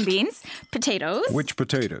do? Green beans, potatoes. Which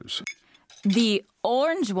potatoes? The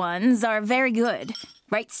orange ones are very good.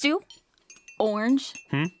 Right, Stu? Orange.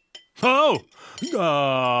 Oh,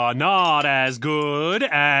 not as good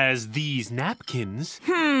as these napkins.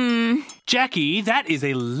 Jackie, that is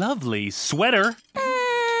a lovely sweater.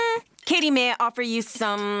 Katie, may I offer you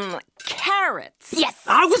some carrots? Yes!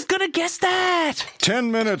 I was gonna guess that.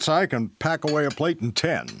 10 minutes, I can pack away a plate in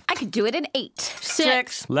 10. I could do it in 8.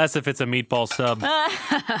 6. Less if it's a meatball sub.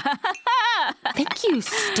 Thank you,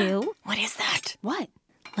 Stu. What is that? What?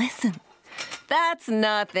 Listen. That's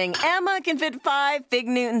nothing. Emma can fit 5 Fig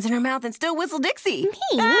Newtons in her mouth and still whistle Dixie. Me?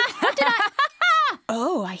 What did I...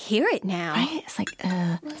 Oh, I hear it now. Right? It's like,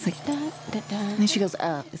 da, da, da. And then she goes,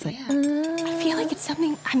 It's like, I feel like it's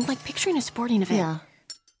something... I'm like picturing a sporting event. Yeah.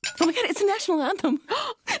 Oh my God, it's the national anthem.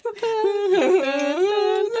 Oh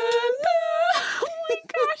my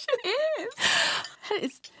gosh, it is. That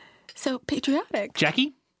is so patriotic.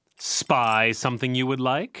 Jackie, spy something you would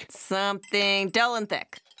like? Something dull and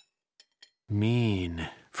thick. Mean.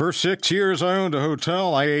 For 6 years I owned a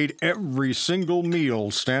hotel. I ate every single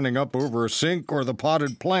meal standing up over a sink or the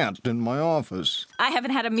potted plant in my office. I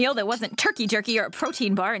haven't had a meal that wasn't turkey jerky or a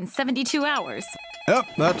protein bar in 72 hours. Yep,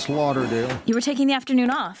 that's Lauderdale. You were taking the afternoon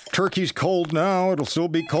off. Turkey's cold now. It'll still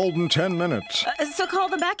be cold in 10 minutes. So call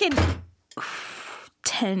them back in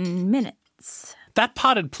 10 minutes. That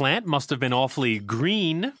potted plant must have been awfully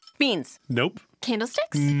green. Beans. Nope.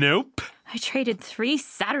 Candlesticks? Nope. I traded 3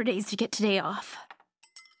 Saturdays to get today off.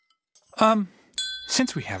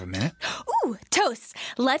 Since we have a minute. Ooh, toast.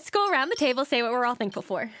 Let's go around the table, say what we're all thankful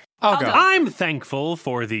for. I'll go. I'm thankful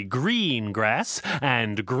for the green grass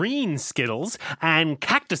and green Skittles and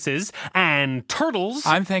cactuses and turtles.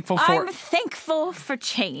 I'm thankful for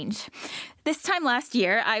change. This time last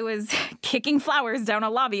year, I was kicking flowers down a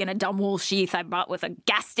lobby in a dumb wool sheath I bought with a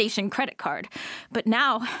gas station credit card. But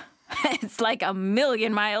now, it's like a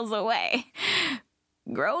million miles away.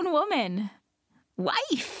 Grown woman.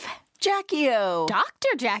 Wife. Jackie-O.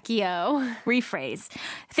 Dr. Jackie-O. Rephrase.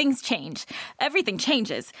 Things change. Everything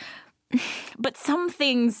changes. But some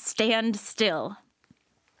things stand still.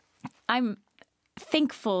 I'm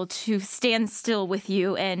thankful to stand still with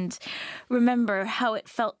you and remember how it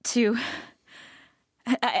felt to...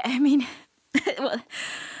 I mean, well,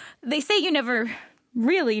 they say you never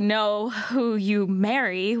really know who you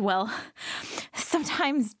marry. Well,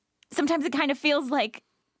 sometimes it kind of feels like...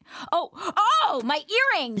 Oh, my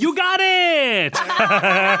earrings! You got it!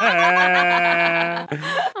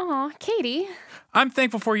 Aw, Katie. I'm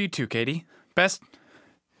thankful for you too, Katie. Best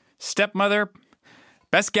stepmother,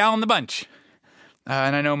 best gal in the bunch.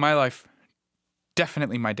 And I know my life,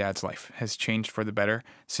 definitely my dad's life, has changed for the better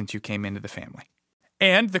since you came into the family.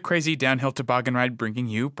 And the crazy downhill toboggan ride bringing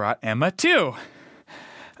you brought Emma too.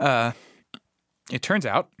 It turns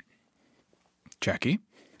out, Jackie...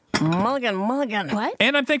 Mulligan. What?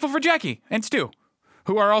 And I'm thankful for Jackie and Stu,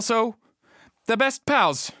 who are also the best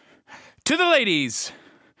pals. To the ladies.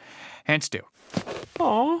 And Stu.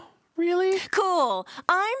 Aw, really? Cool.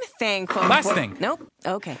 I'm thankful Last thing. Nope.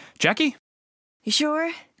 Okay. Jackie? You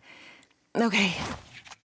sure? Okay.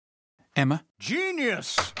 Emma?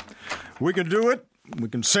 Genius! We can do it. We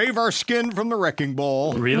can save our skin from the wrecking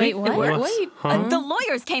ball. Really? Wait, what? Wait. The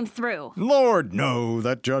lawyers came through. Lord, no.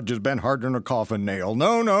 That judge has been harder than a coffin nail.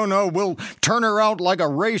 No. We'll turn her out like a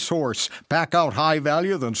racehorse. Back out high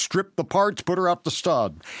value, then strip the parts, put her out the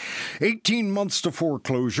stud. 18 months to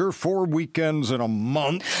foreclosure, 4 weekends in a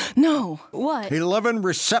month. No. What? 11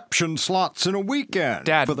 reception slots in a weekend.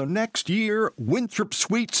 Dad. For the next year, Winthrop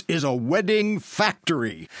Suites is a wedding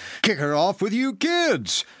factory. Kick her off with you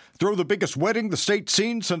kids. Throw the biggest wedding the state's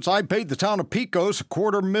seen since I paid the town of Pecos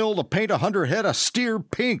 $250,000 to paint 100 head of steer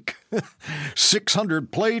pink.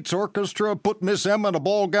 600 plates, orchestra, put Miss Emma in a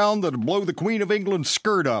ball gown that'd blow the Queen of England's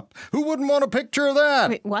skirt up. Who wouldn't want a picture of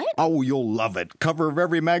that? Wait, what? Oh, you'll love it. Cover of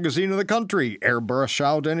every magazine in the country. Airbrush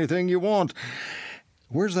out anything you want.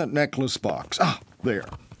 Where's that necklace box? Ah, there.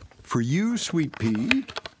 For you, sweet pea.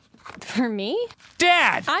 For me?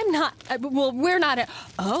 Dad! I'm not. Well, we're not.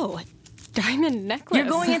 Diamond necklace. You're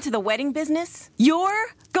going into the wedding business? You're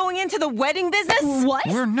going into the wedding business? What?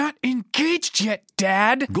 We're not engaged yet,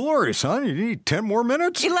 Dad. Glory, son, you need 10 more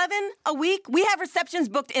minutes? 11 a week? We have receptions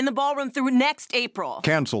booked in the ballroom through next April.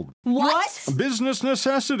 Canceled. What? Business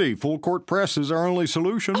necessity. Full court press is our only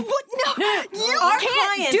solution. What? No, can't our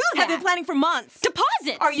clients do have that. been planning for months.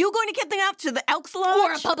 Deposit. Are you going to get them out to the Elks Lodge?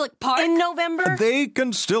 Or a public park? In November? They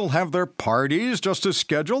can still have their parties just as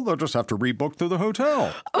scheduled. They'll just have to rebook through the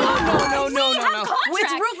hotel. No.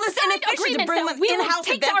 It's It's ruthless and inefficient to bring them in-house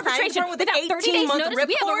take event to arbitration planning with without an 30 days 18-month notice.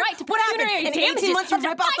 We have a right to What happens? pecuniary In damages 18 months, you up to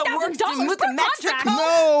rip out the works and move to $5,000 Mexico? per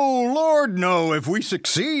No, Lord, no. If we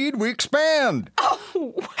succeed, we expand.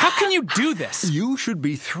 How can you do this? You should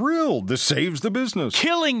be thrilled. This saves the business.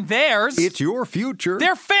 Killing theirs? It's your future.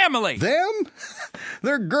 Their family. Them?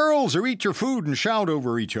 They're girls who eat your food and shout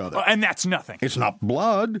over each other. And that's nothing. It's not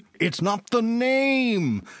blood. It's not the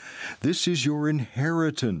name. This is your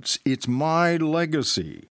inheritance. It's my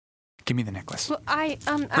legacy. Give me the necklace. Well,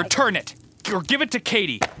 Return it. Or give it to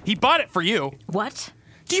Katie. He bought it for you. What?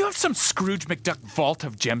 Do you have some Scrooge McDuck vault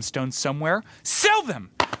of gemstones somewhere? Sell them!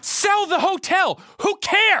 Sell the hotel! Who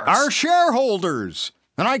cares? Our shareholders.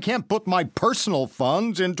 And I can't put my personal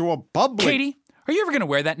funds into a public... Katie, are you ever going to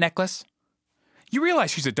wear that necklace? You realize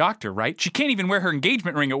she's a doctor, right? She can't even wear her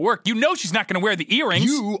engagement ring at work. You know she's not going to wear the earrings.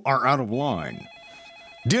 You are out of line.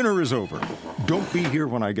 Dinner is over. Don't be here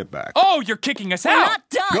when I get back. Oh, you're kicking us out. We're not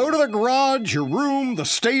done. Go to the garage, your room, the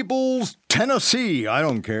stables, Tennessee. I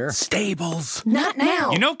don't care. Stables. Not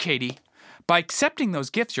now. You know, Katie, by accepting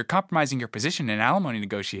those gifts, you're compromising your position in alimony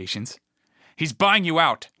negotiations. He's buying you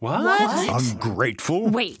out. What? Ungrateful.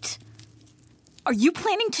 Wait. Are you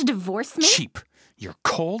planning to divorce me? Cheap. You're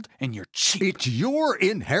cold and you're cheap. It's your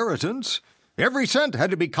inheritance. Every cent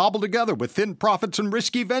had to be cobbled together with thin profits and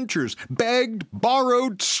risky ventures. Begged,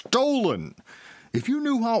 borrowed, stolen. If you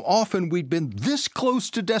knew how often we'd been this close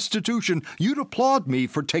to destitution, you'd applaud me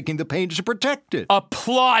for taking the pains to protect it.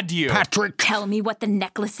 Applaud you. Patrick. Tell me what the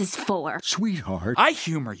necklace is for. Sweetheart. I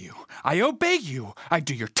humor you. I obey you. I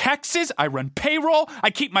do your taxes. I run payroll. I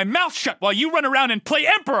keep my mouth shut while you run around and play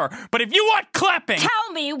emperor. But if you want clapping...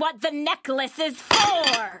 Tell me what the necklace is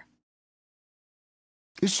for.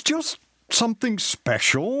 It's just something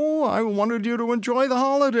special. I wanted you to enjoy the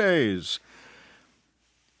holidays.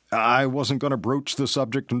 I wasn't going to broach the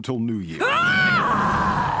subject until New Year.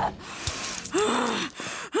 Emeralds,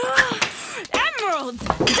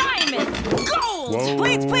 diamonds, gold. Whoa.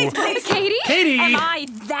 Please. Katie? Katie! Am I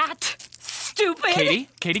that stupid? Katie?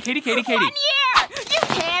 For 1 year! You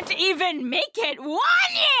can't even make it 1 year!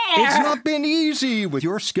 It's not been easy with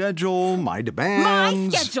your schedule, my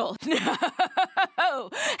demands. My schedule? No!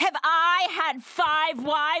 Have I had 5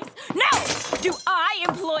 wives? No! Do I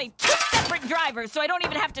employ 2 separate drivers so I don't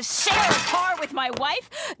even have to share a car with my wife?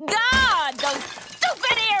 God, those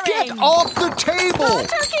stupid earrings! Get off the table!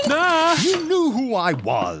 Turkey! Nah. You knew who I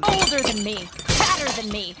was. Older than me, fatter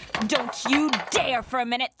than me. Don't you dare for a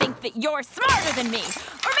minute think that you're smarter than me.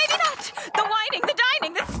 Or maybe not. The whining, the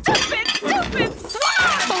dining, the stupid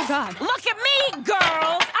swine! Oh, God. Look at me,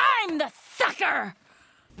 girls! I'm the sucker!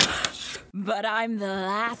 But I'm the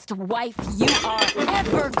last wife you are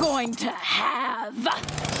ever going to have.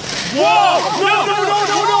 Whoa! No!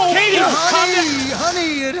 Katie,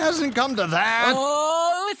 Honey, it hasn't come to that.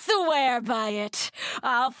 Oh, swear by it.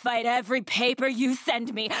 I'll fight every paper you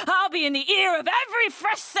send me. I'll be in the ear of every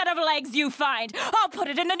fresh set of legs you find. I'll put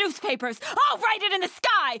it in the newspapers. I'll write it in the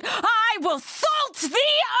sky. I will salt the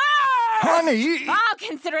earth! Honey! I'll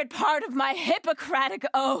consider it part of my Hippocratic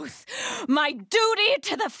oath. My duty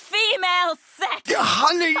to the female sex.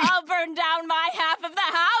 Honey! I'll burn down my half of the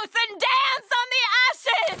house and dance on the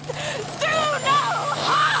ashes. Do no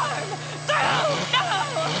harm. Do no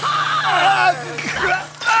harm.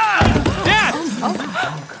 Dad!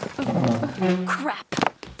 Crap.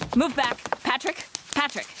 Move back. Patrick.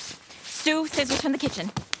 Stu, scissors from the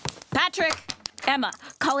kitchen. Patrick. Emma,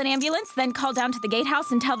 call an ambulance, then call down to the gatehouse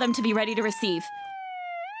and tell them to be ready to receive.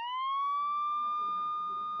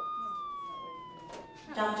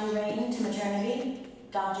 Dr. Rain to maternity.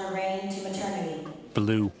 Dr. Rain to maternity.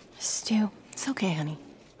 Blue. Stu, it's okay, honey.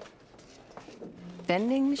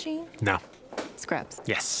 Vending machine? No. Scraps.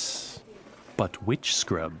 Yes. But which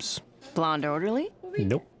scrubs? Blonde orderly?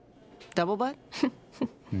 Nope. Double butt?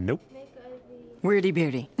 Nope. Weirdy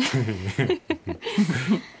beardy.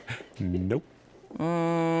 Nope.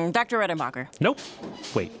 Dr. Redenbacher. Nope.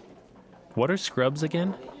 Wait. What are scrubs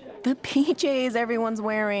again? The PJs everyone's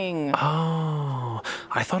wearing. Oh,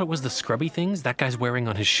 I thought it was the scrubby things that guy's wearing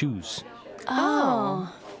on his shoes.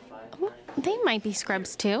 Oh. They might be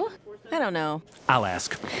scrubs too. I don't know. I'll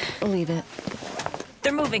ask. Leave it.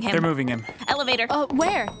 They're moving him. They're moving him. Elevator.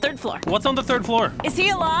 Where? 3rd floor. What's on the 3rd floor? Is he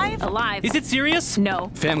alive? Alive. Is it serious? No.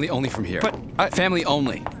 Family only from here. Family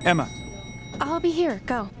only. Emma. I'll be here.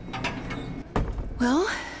 Go. Well,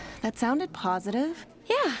 that sounded positive.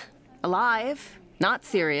 Yeah. Alive. Not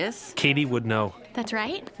serious. Katie would know. That's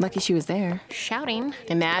right. Lucky she was there. Shouting.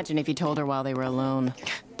 Imagine if he told her while they were alone.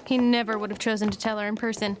 He never would have chosen to tell her in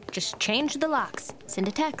person. Just change the locks. Send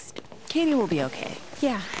a text. Katie will be okay.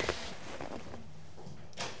 Yeah.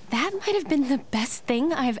 That might have been the best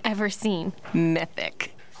thing I've ever seen.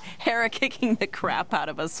 Mythic. Hera kicking the crap out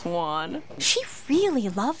of a swan. She really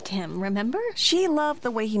loved him, remember? She loved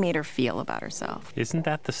the way he made her feel about herself. Isn't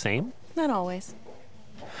that the same? Not always.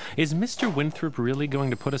 Is Mr. Winthrop really going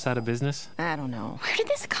to put us out of business? I don't know. Where did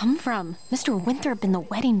this come from? Mr. Winthrop in the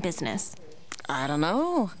wedding business. I don't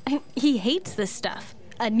know. He hates this stuff.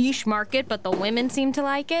 A niche market, but the women seem to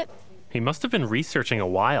like it. He must have been researching a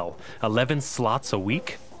while. 11 slots a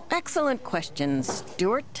week? Excellent question,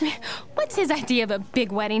 Stuart. What's his idea of a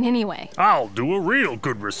big wedding anyway? I'll do a real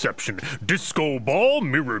good reception. Disco ball,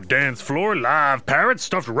 mirror dance floor, live parrot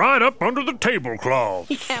stuffed right up under the tablecloth.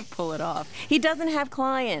 He can't pull it off. He doesn't have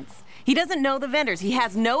clients. He doesn't know the vendors. He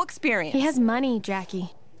has no experience. He has money,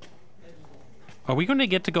 Jackie. Are we going to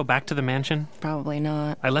get to go back to the mansion? Probably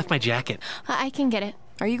not. I left my jacket. I can get it.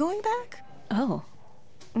 Are you going back? Oh.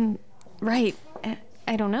 Right.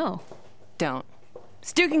 I don't know. Don't.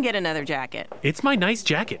 Stu can get another jacket. It's my nice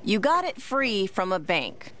jacket. You got it free from a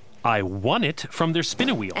bank. I won it from their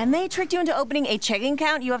spinner wheel. And they tricked you into opening a checking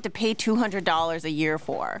account you have to pay $200 a year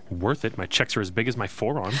for. Worth it. My checks are as big as my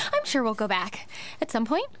forearm. I'm sure we'll go back. At some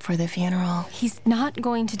point. For the funeral. He's not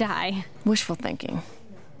going to die. Wishful thinking.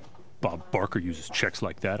 Bob Barker uses checks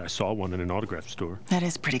like that. I saw one in an autograph store. That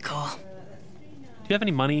is pretty cool. Do you have any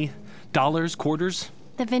money? Dollars? Quarters?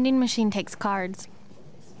 The vending machine takes cards.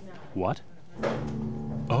 What?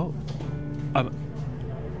 Oh.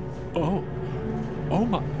 Oh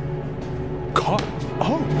my. God.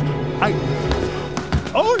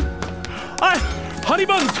 Honey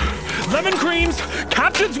buns, lemon creams,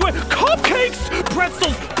 captions with cupcakes,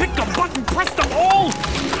 pretzels, pick a button, press them all.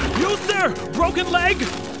 You, sir, broken leg?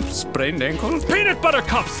 Sprained ankle? Peanut butter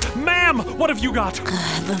cups. Ma'am, what have you got?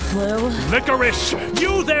 The flu. Licorice.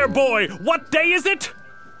 You there, boy. What day is it?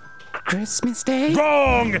 Christmas Day?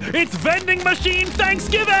 Wrong! It's Vending Machine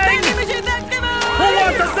Thanksgiving! Vending Machine Thanksgiving! Who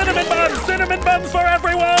wants a cinnamon bun? Cinnamon buns for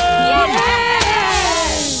everyone!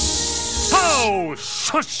 Yes! Oh,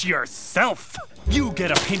 shush yourself! You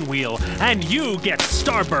get a pinwheel, and you get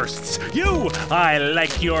starbursts. You, I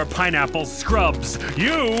like your pineapple scrubs.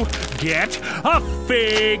 You get a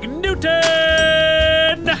Fig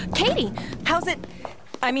Newton! Katie, how's it?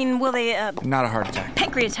 I mean, will they, Not a heart attack.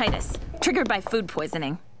 Pancreatitis. Triggered by food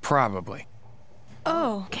poisoning. Probably.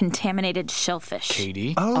 Oh. Contaminated shellfish.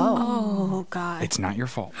 Katie? Oh, God. It's not your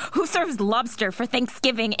fault. Who serves lobster for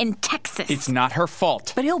Thanksgiving in Texas? It's not her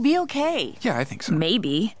fault. But he'll be okay. Yeah, I think so.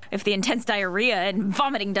 Maybe. If the intense diarrhea and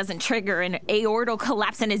vomiting doesn't trigger an aortal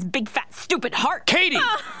collapse in his big, fat, stupid heart. Katie!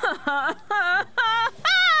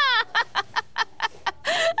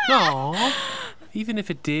 Aw. Even if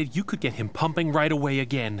it did, you could get him pumping right away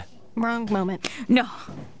again. Wrong moment. No.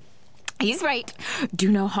 He's right.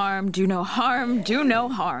 Do no harm, do no harm, do no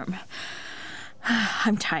harm.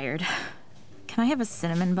 I'm tired. Can I have a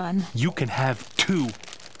cinnamon bun? You can have 2.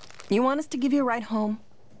 You want us to give you a ride home?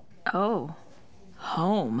 Oh.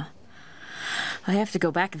 Home. I have to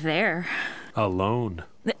go back there. Alone.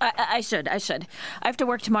 I should. I have to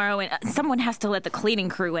work tomorrow, and someone has to let the cleaning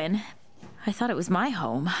crew in. I thought it was my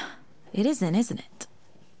home. It isn't it?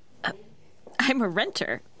 I'm a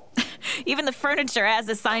renter. Even the furniture has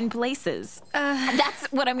assigned places. That's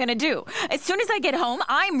what I'm gonna do. As soon as I get home,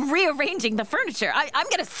 I'm rearranging the furniture. I'm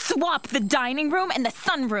gonna swap the dining room and the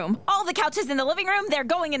sunroom. All the couches in the living room, they're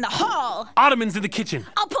going in the hall. Ottomans in the kitchen.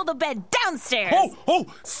 I'll pull the bed downstairs. Oh,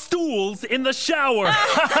 stools in the shower.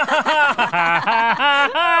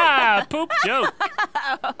 Poop joke.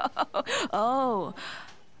 Oh,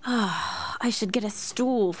 I should get a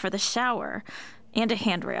stool for the shower and a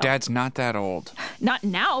handrail. Dad's not that old. Not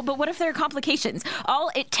now, but what if there are complications?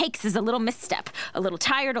 All it takes is a little misstep. A little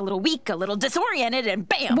tired, a little weak, a little disoriented, and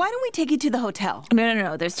bam! Why don't we take you to the hotel?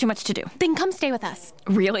 No. There's too much to do. Then come stay with us.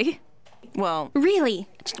 Really? Well... Really.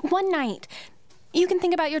 Just one night. You can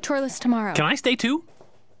think about your chore list tomorrow. Can I stay too?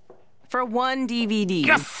 For one DVD.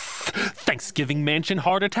 Yes! Thanksgiving mansion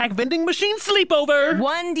heart attack vending machine sleepover!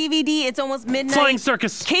 One DVD, it's almost midnight. Flying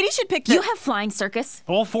circus! Katie should pick the... You have flying circus?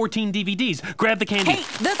 All 14 DVDs. Grab the candy.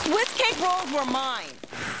 Hey, the Swiss cake rolls were mine.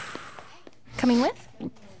 Coming with?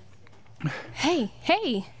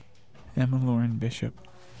 Hey. Emma Lauren Bishop.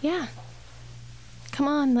 Yeah. Come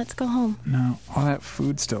on, let's go home. No, all that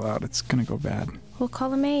food's still out. It's gonna go bad. We'll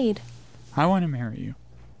call a maid. I want to marry you.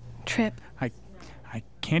 Trip. I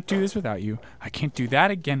can't do this without you. I can't do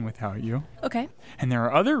that again without you. Okay. And there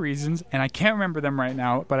are other reasons, and I can't remember them right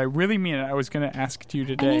now, but I really mean it. I was going to ask you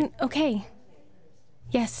today. Okay.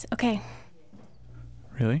 Yes, okay.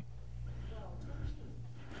 Really?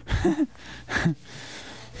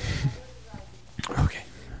 Okay.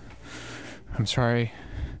 I'm sorry.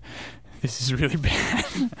 This is really bad.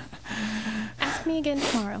 Ask me again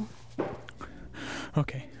tomorrow.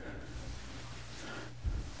 Okay.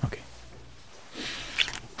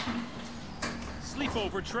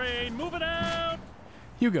 Sleepover train, moving out!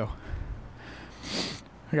 You go.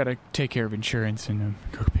 I gotta take care of insurance and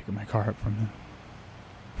go pick my car up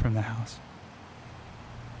from the house.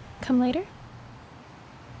 Come later?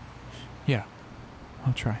 Yeah,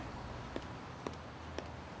 I'll try.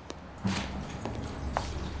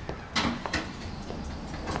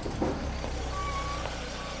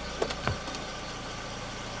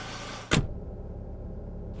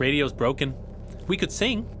 Radio's broken. We could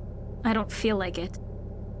sing. I don't feel like it.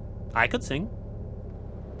 I could sing.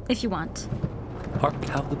 If you want. Hark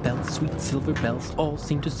how the bells, sweet silver bells, all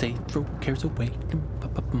seem to say, throw cares away.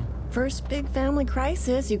 First big family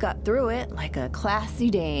crisis, you got through it like a classy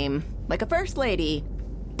dame. Like a first lady.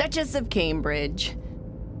 Duchess of Cambridge.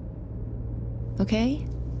 Okay?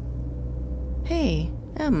 Hey,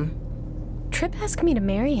 Trip asked me to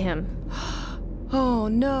marry him. Oh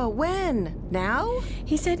no, when? Now?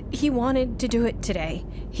 He said he wanted to do it today.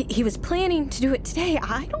 He was planning to do it today.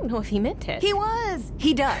 I don't know if he meant it. He was.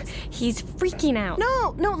 He does. He's freaking out.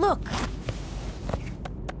 No, look.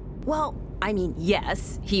 Well, I mean,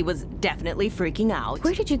 yes, he was definitely freaking out.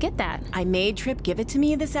 Where did you get that? I made Trip give it to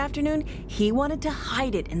me this afternoon. He wanted to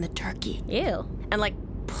hide it in the turkey. Ew. And,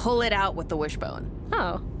 pull it out with the wishbone.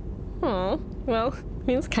 Oh. Well,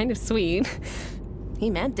 it was kind of sweet. He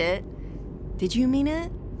meant it. Did you mean it?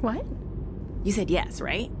 What? You said yes,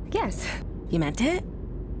 right? Yes. You meant it?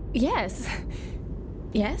 Yes.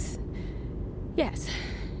 Yes. Yes.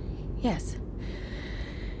 Yes.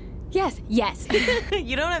 Yes. Yes.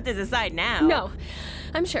 You don't have to decide now. No.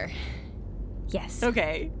 I'm sure. Yes.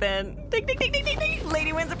 Okay, then ding, ding, ding, ding, ding, ding.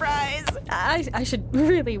 Lady wins a prize. I should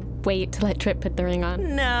really wait to let Trip put the ring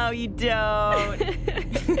on. No, you don't.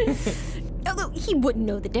 Although he wouldn't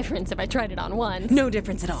know the difference if I tried it on once. No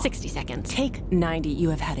difference at all. 60 seconds. Take 90. You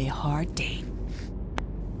have had a hard day.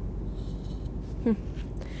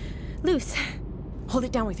 Loose. Hold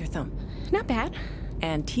it down with your thumb. Not bad.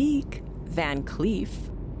 Antique Van Cleef.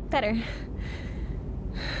 Better.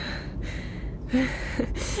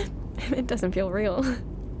 It doesn't feel real.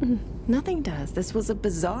 Nothing does. This was a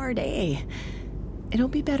bizarre day. It'll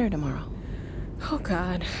be better tomorrow. Oh,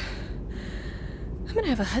 God. I'm gonna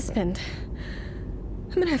have a husband.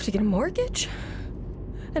 I'm gonna have to get a mortgage.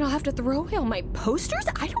 And I'll have to throw away all my posters?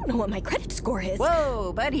 I don't know what my credit score is.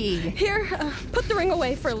 Whoa, buddy. Here, put the ring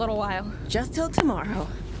away for a little while. Just till tomorrow.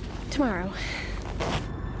 Tomorrow.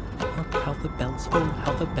 Hark how the bells, oh,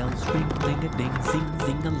 how the bells ring, ling-a-ding,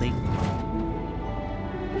 zing-zing-a-ling.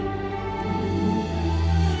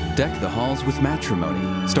 Deck the halls with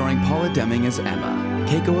Matrimony, starring Paula Deming as Emma,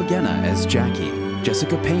 Keiko Agena as Jackie,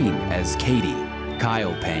 Jessica Payne as Katie,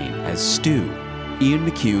 Kyle Payne as Stu, Ian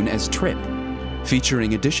McCune as Trip,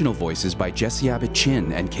 featuring additional voices by Jesse Abbott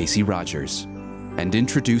Chin and Casey Rogers, and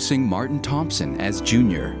introducing Martin Thompson as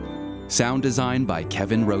Junior. Sound design by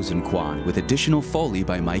Kevin Rosenquan with additional Foley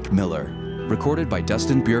by Mike Miller, recorded by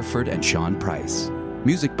Dustin Bierford and Sean Price.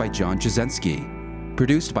 Music by John Jasinski,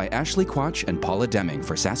 produced by Ashley Quach and Paula Deming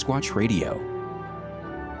for Sasquatch Radio.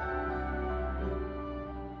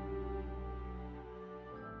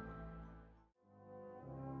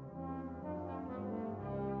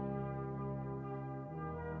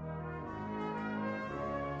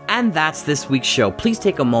 And that's this week's show. Please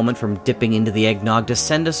take a moment from dipping into the eggnog to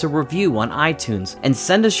send us a review on iTunes and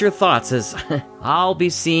send us your thoughts, as I'll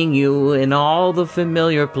be seeing you in all the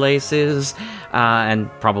familiar places,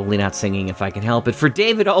 and probably not singing if I can help it. For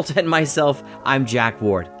David Ault and myself, I'm Jack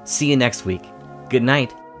Ward. See you next week. Good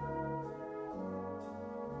night.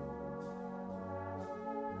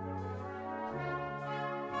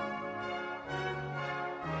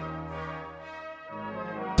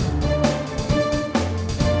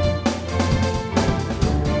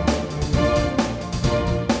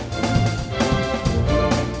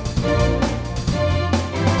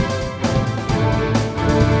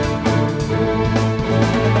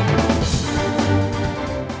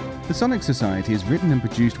 The Sonic Society is written and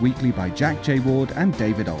produced weekly by Jack J. Ward and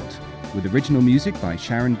David Alt, with original music by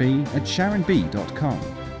Sharon B. at sharonb.com.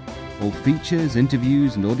 All features,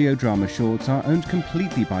 interviews, and audio drama shorts are owned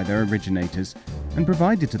completely by their originators and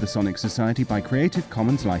provided to the Sonic Society by Creative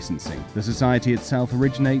Commons licensing. The Society itself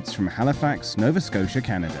originates from Halifax, Nova Scotia,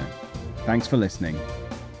 Canada. Thanks for listening.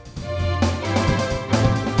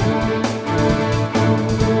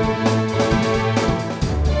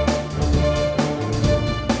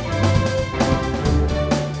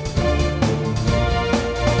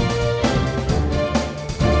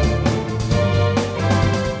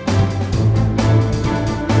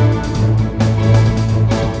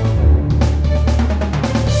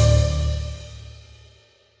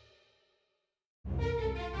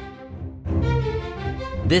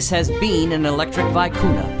 This has been an Electric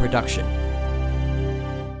Vicuna production.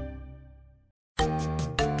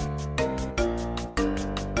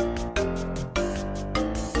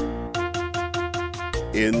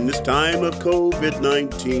 In this time of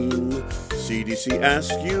COVID-19, CDC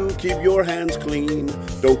asks you keep your hands clean.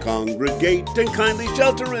 Don't congregate and kindly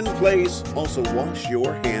shelter in place. Also wash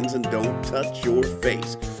your hands and don't touch your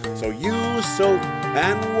face. So use soap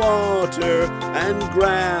and water and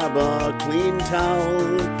grab a clean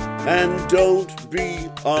towel and don't be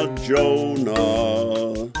a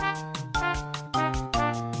Jonah.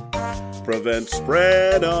 Prevent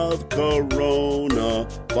spread of corona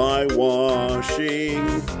by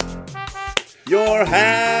washing your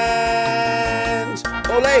hands.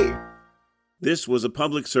 Olé! This was a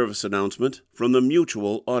public service announcement from the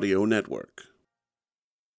Mutual Audio Network.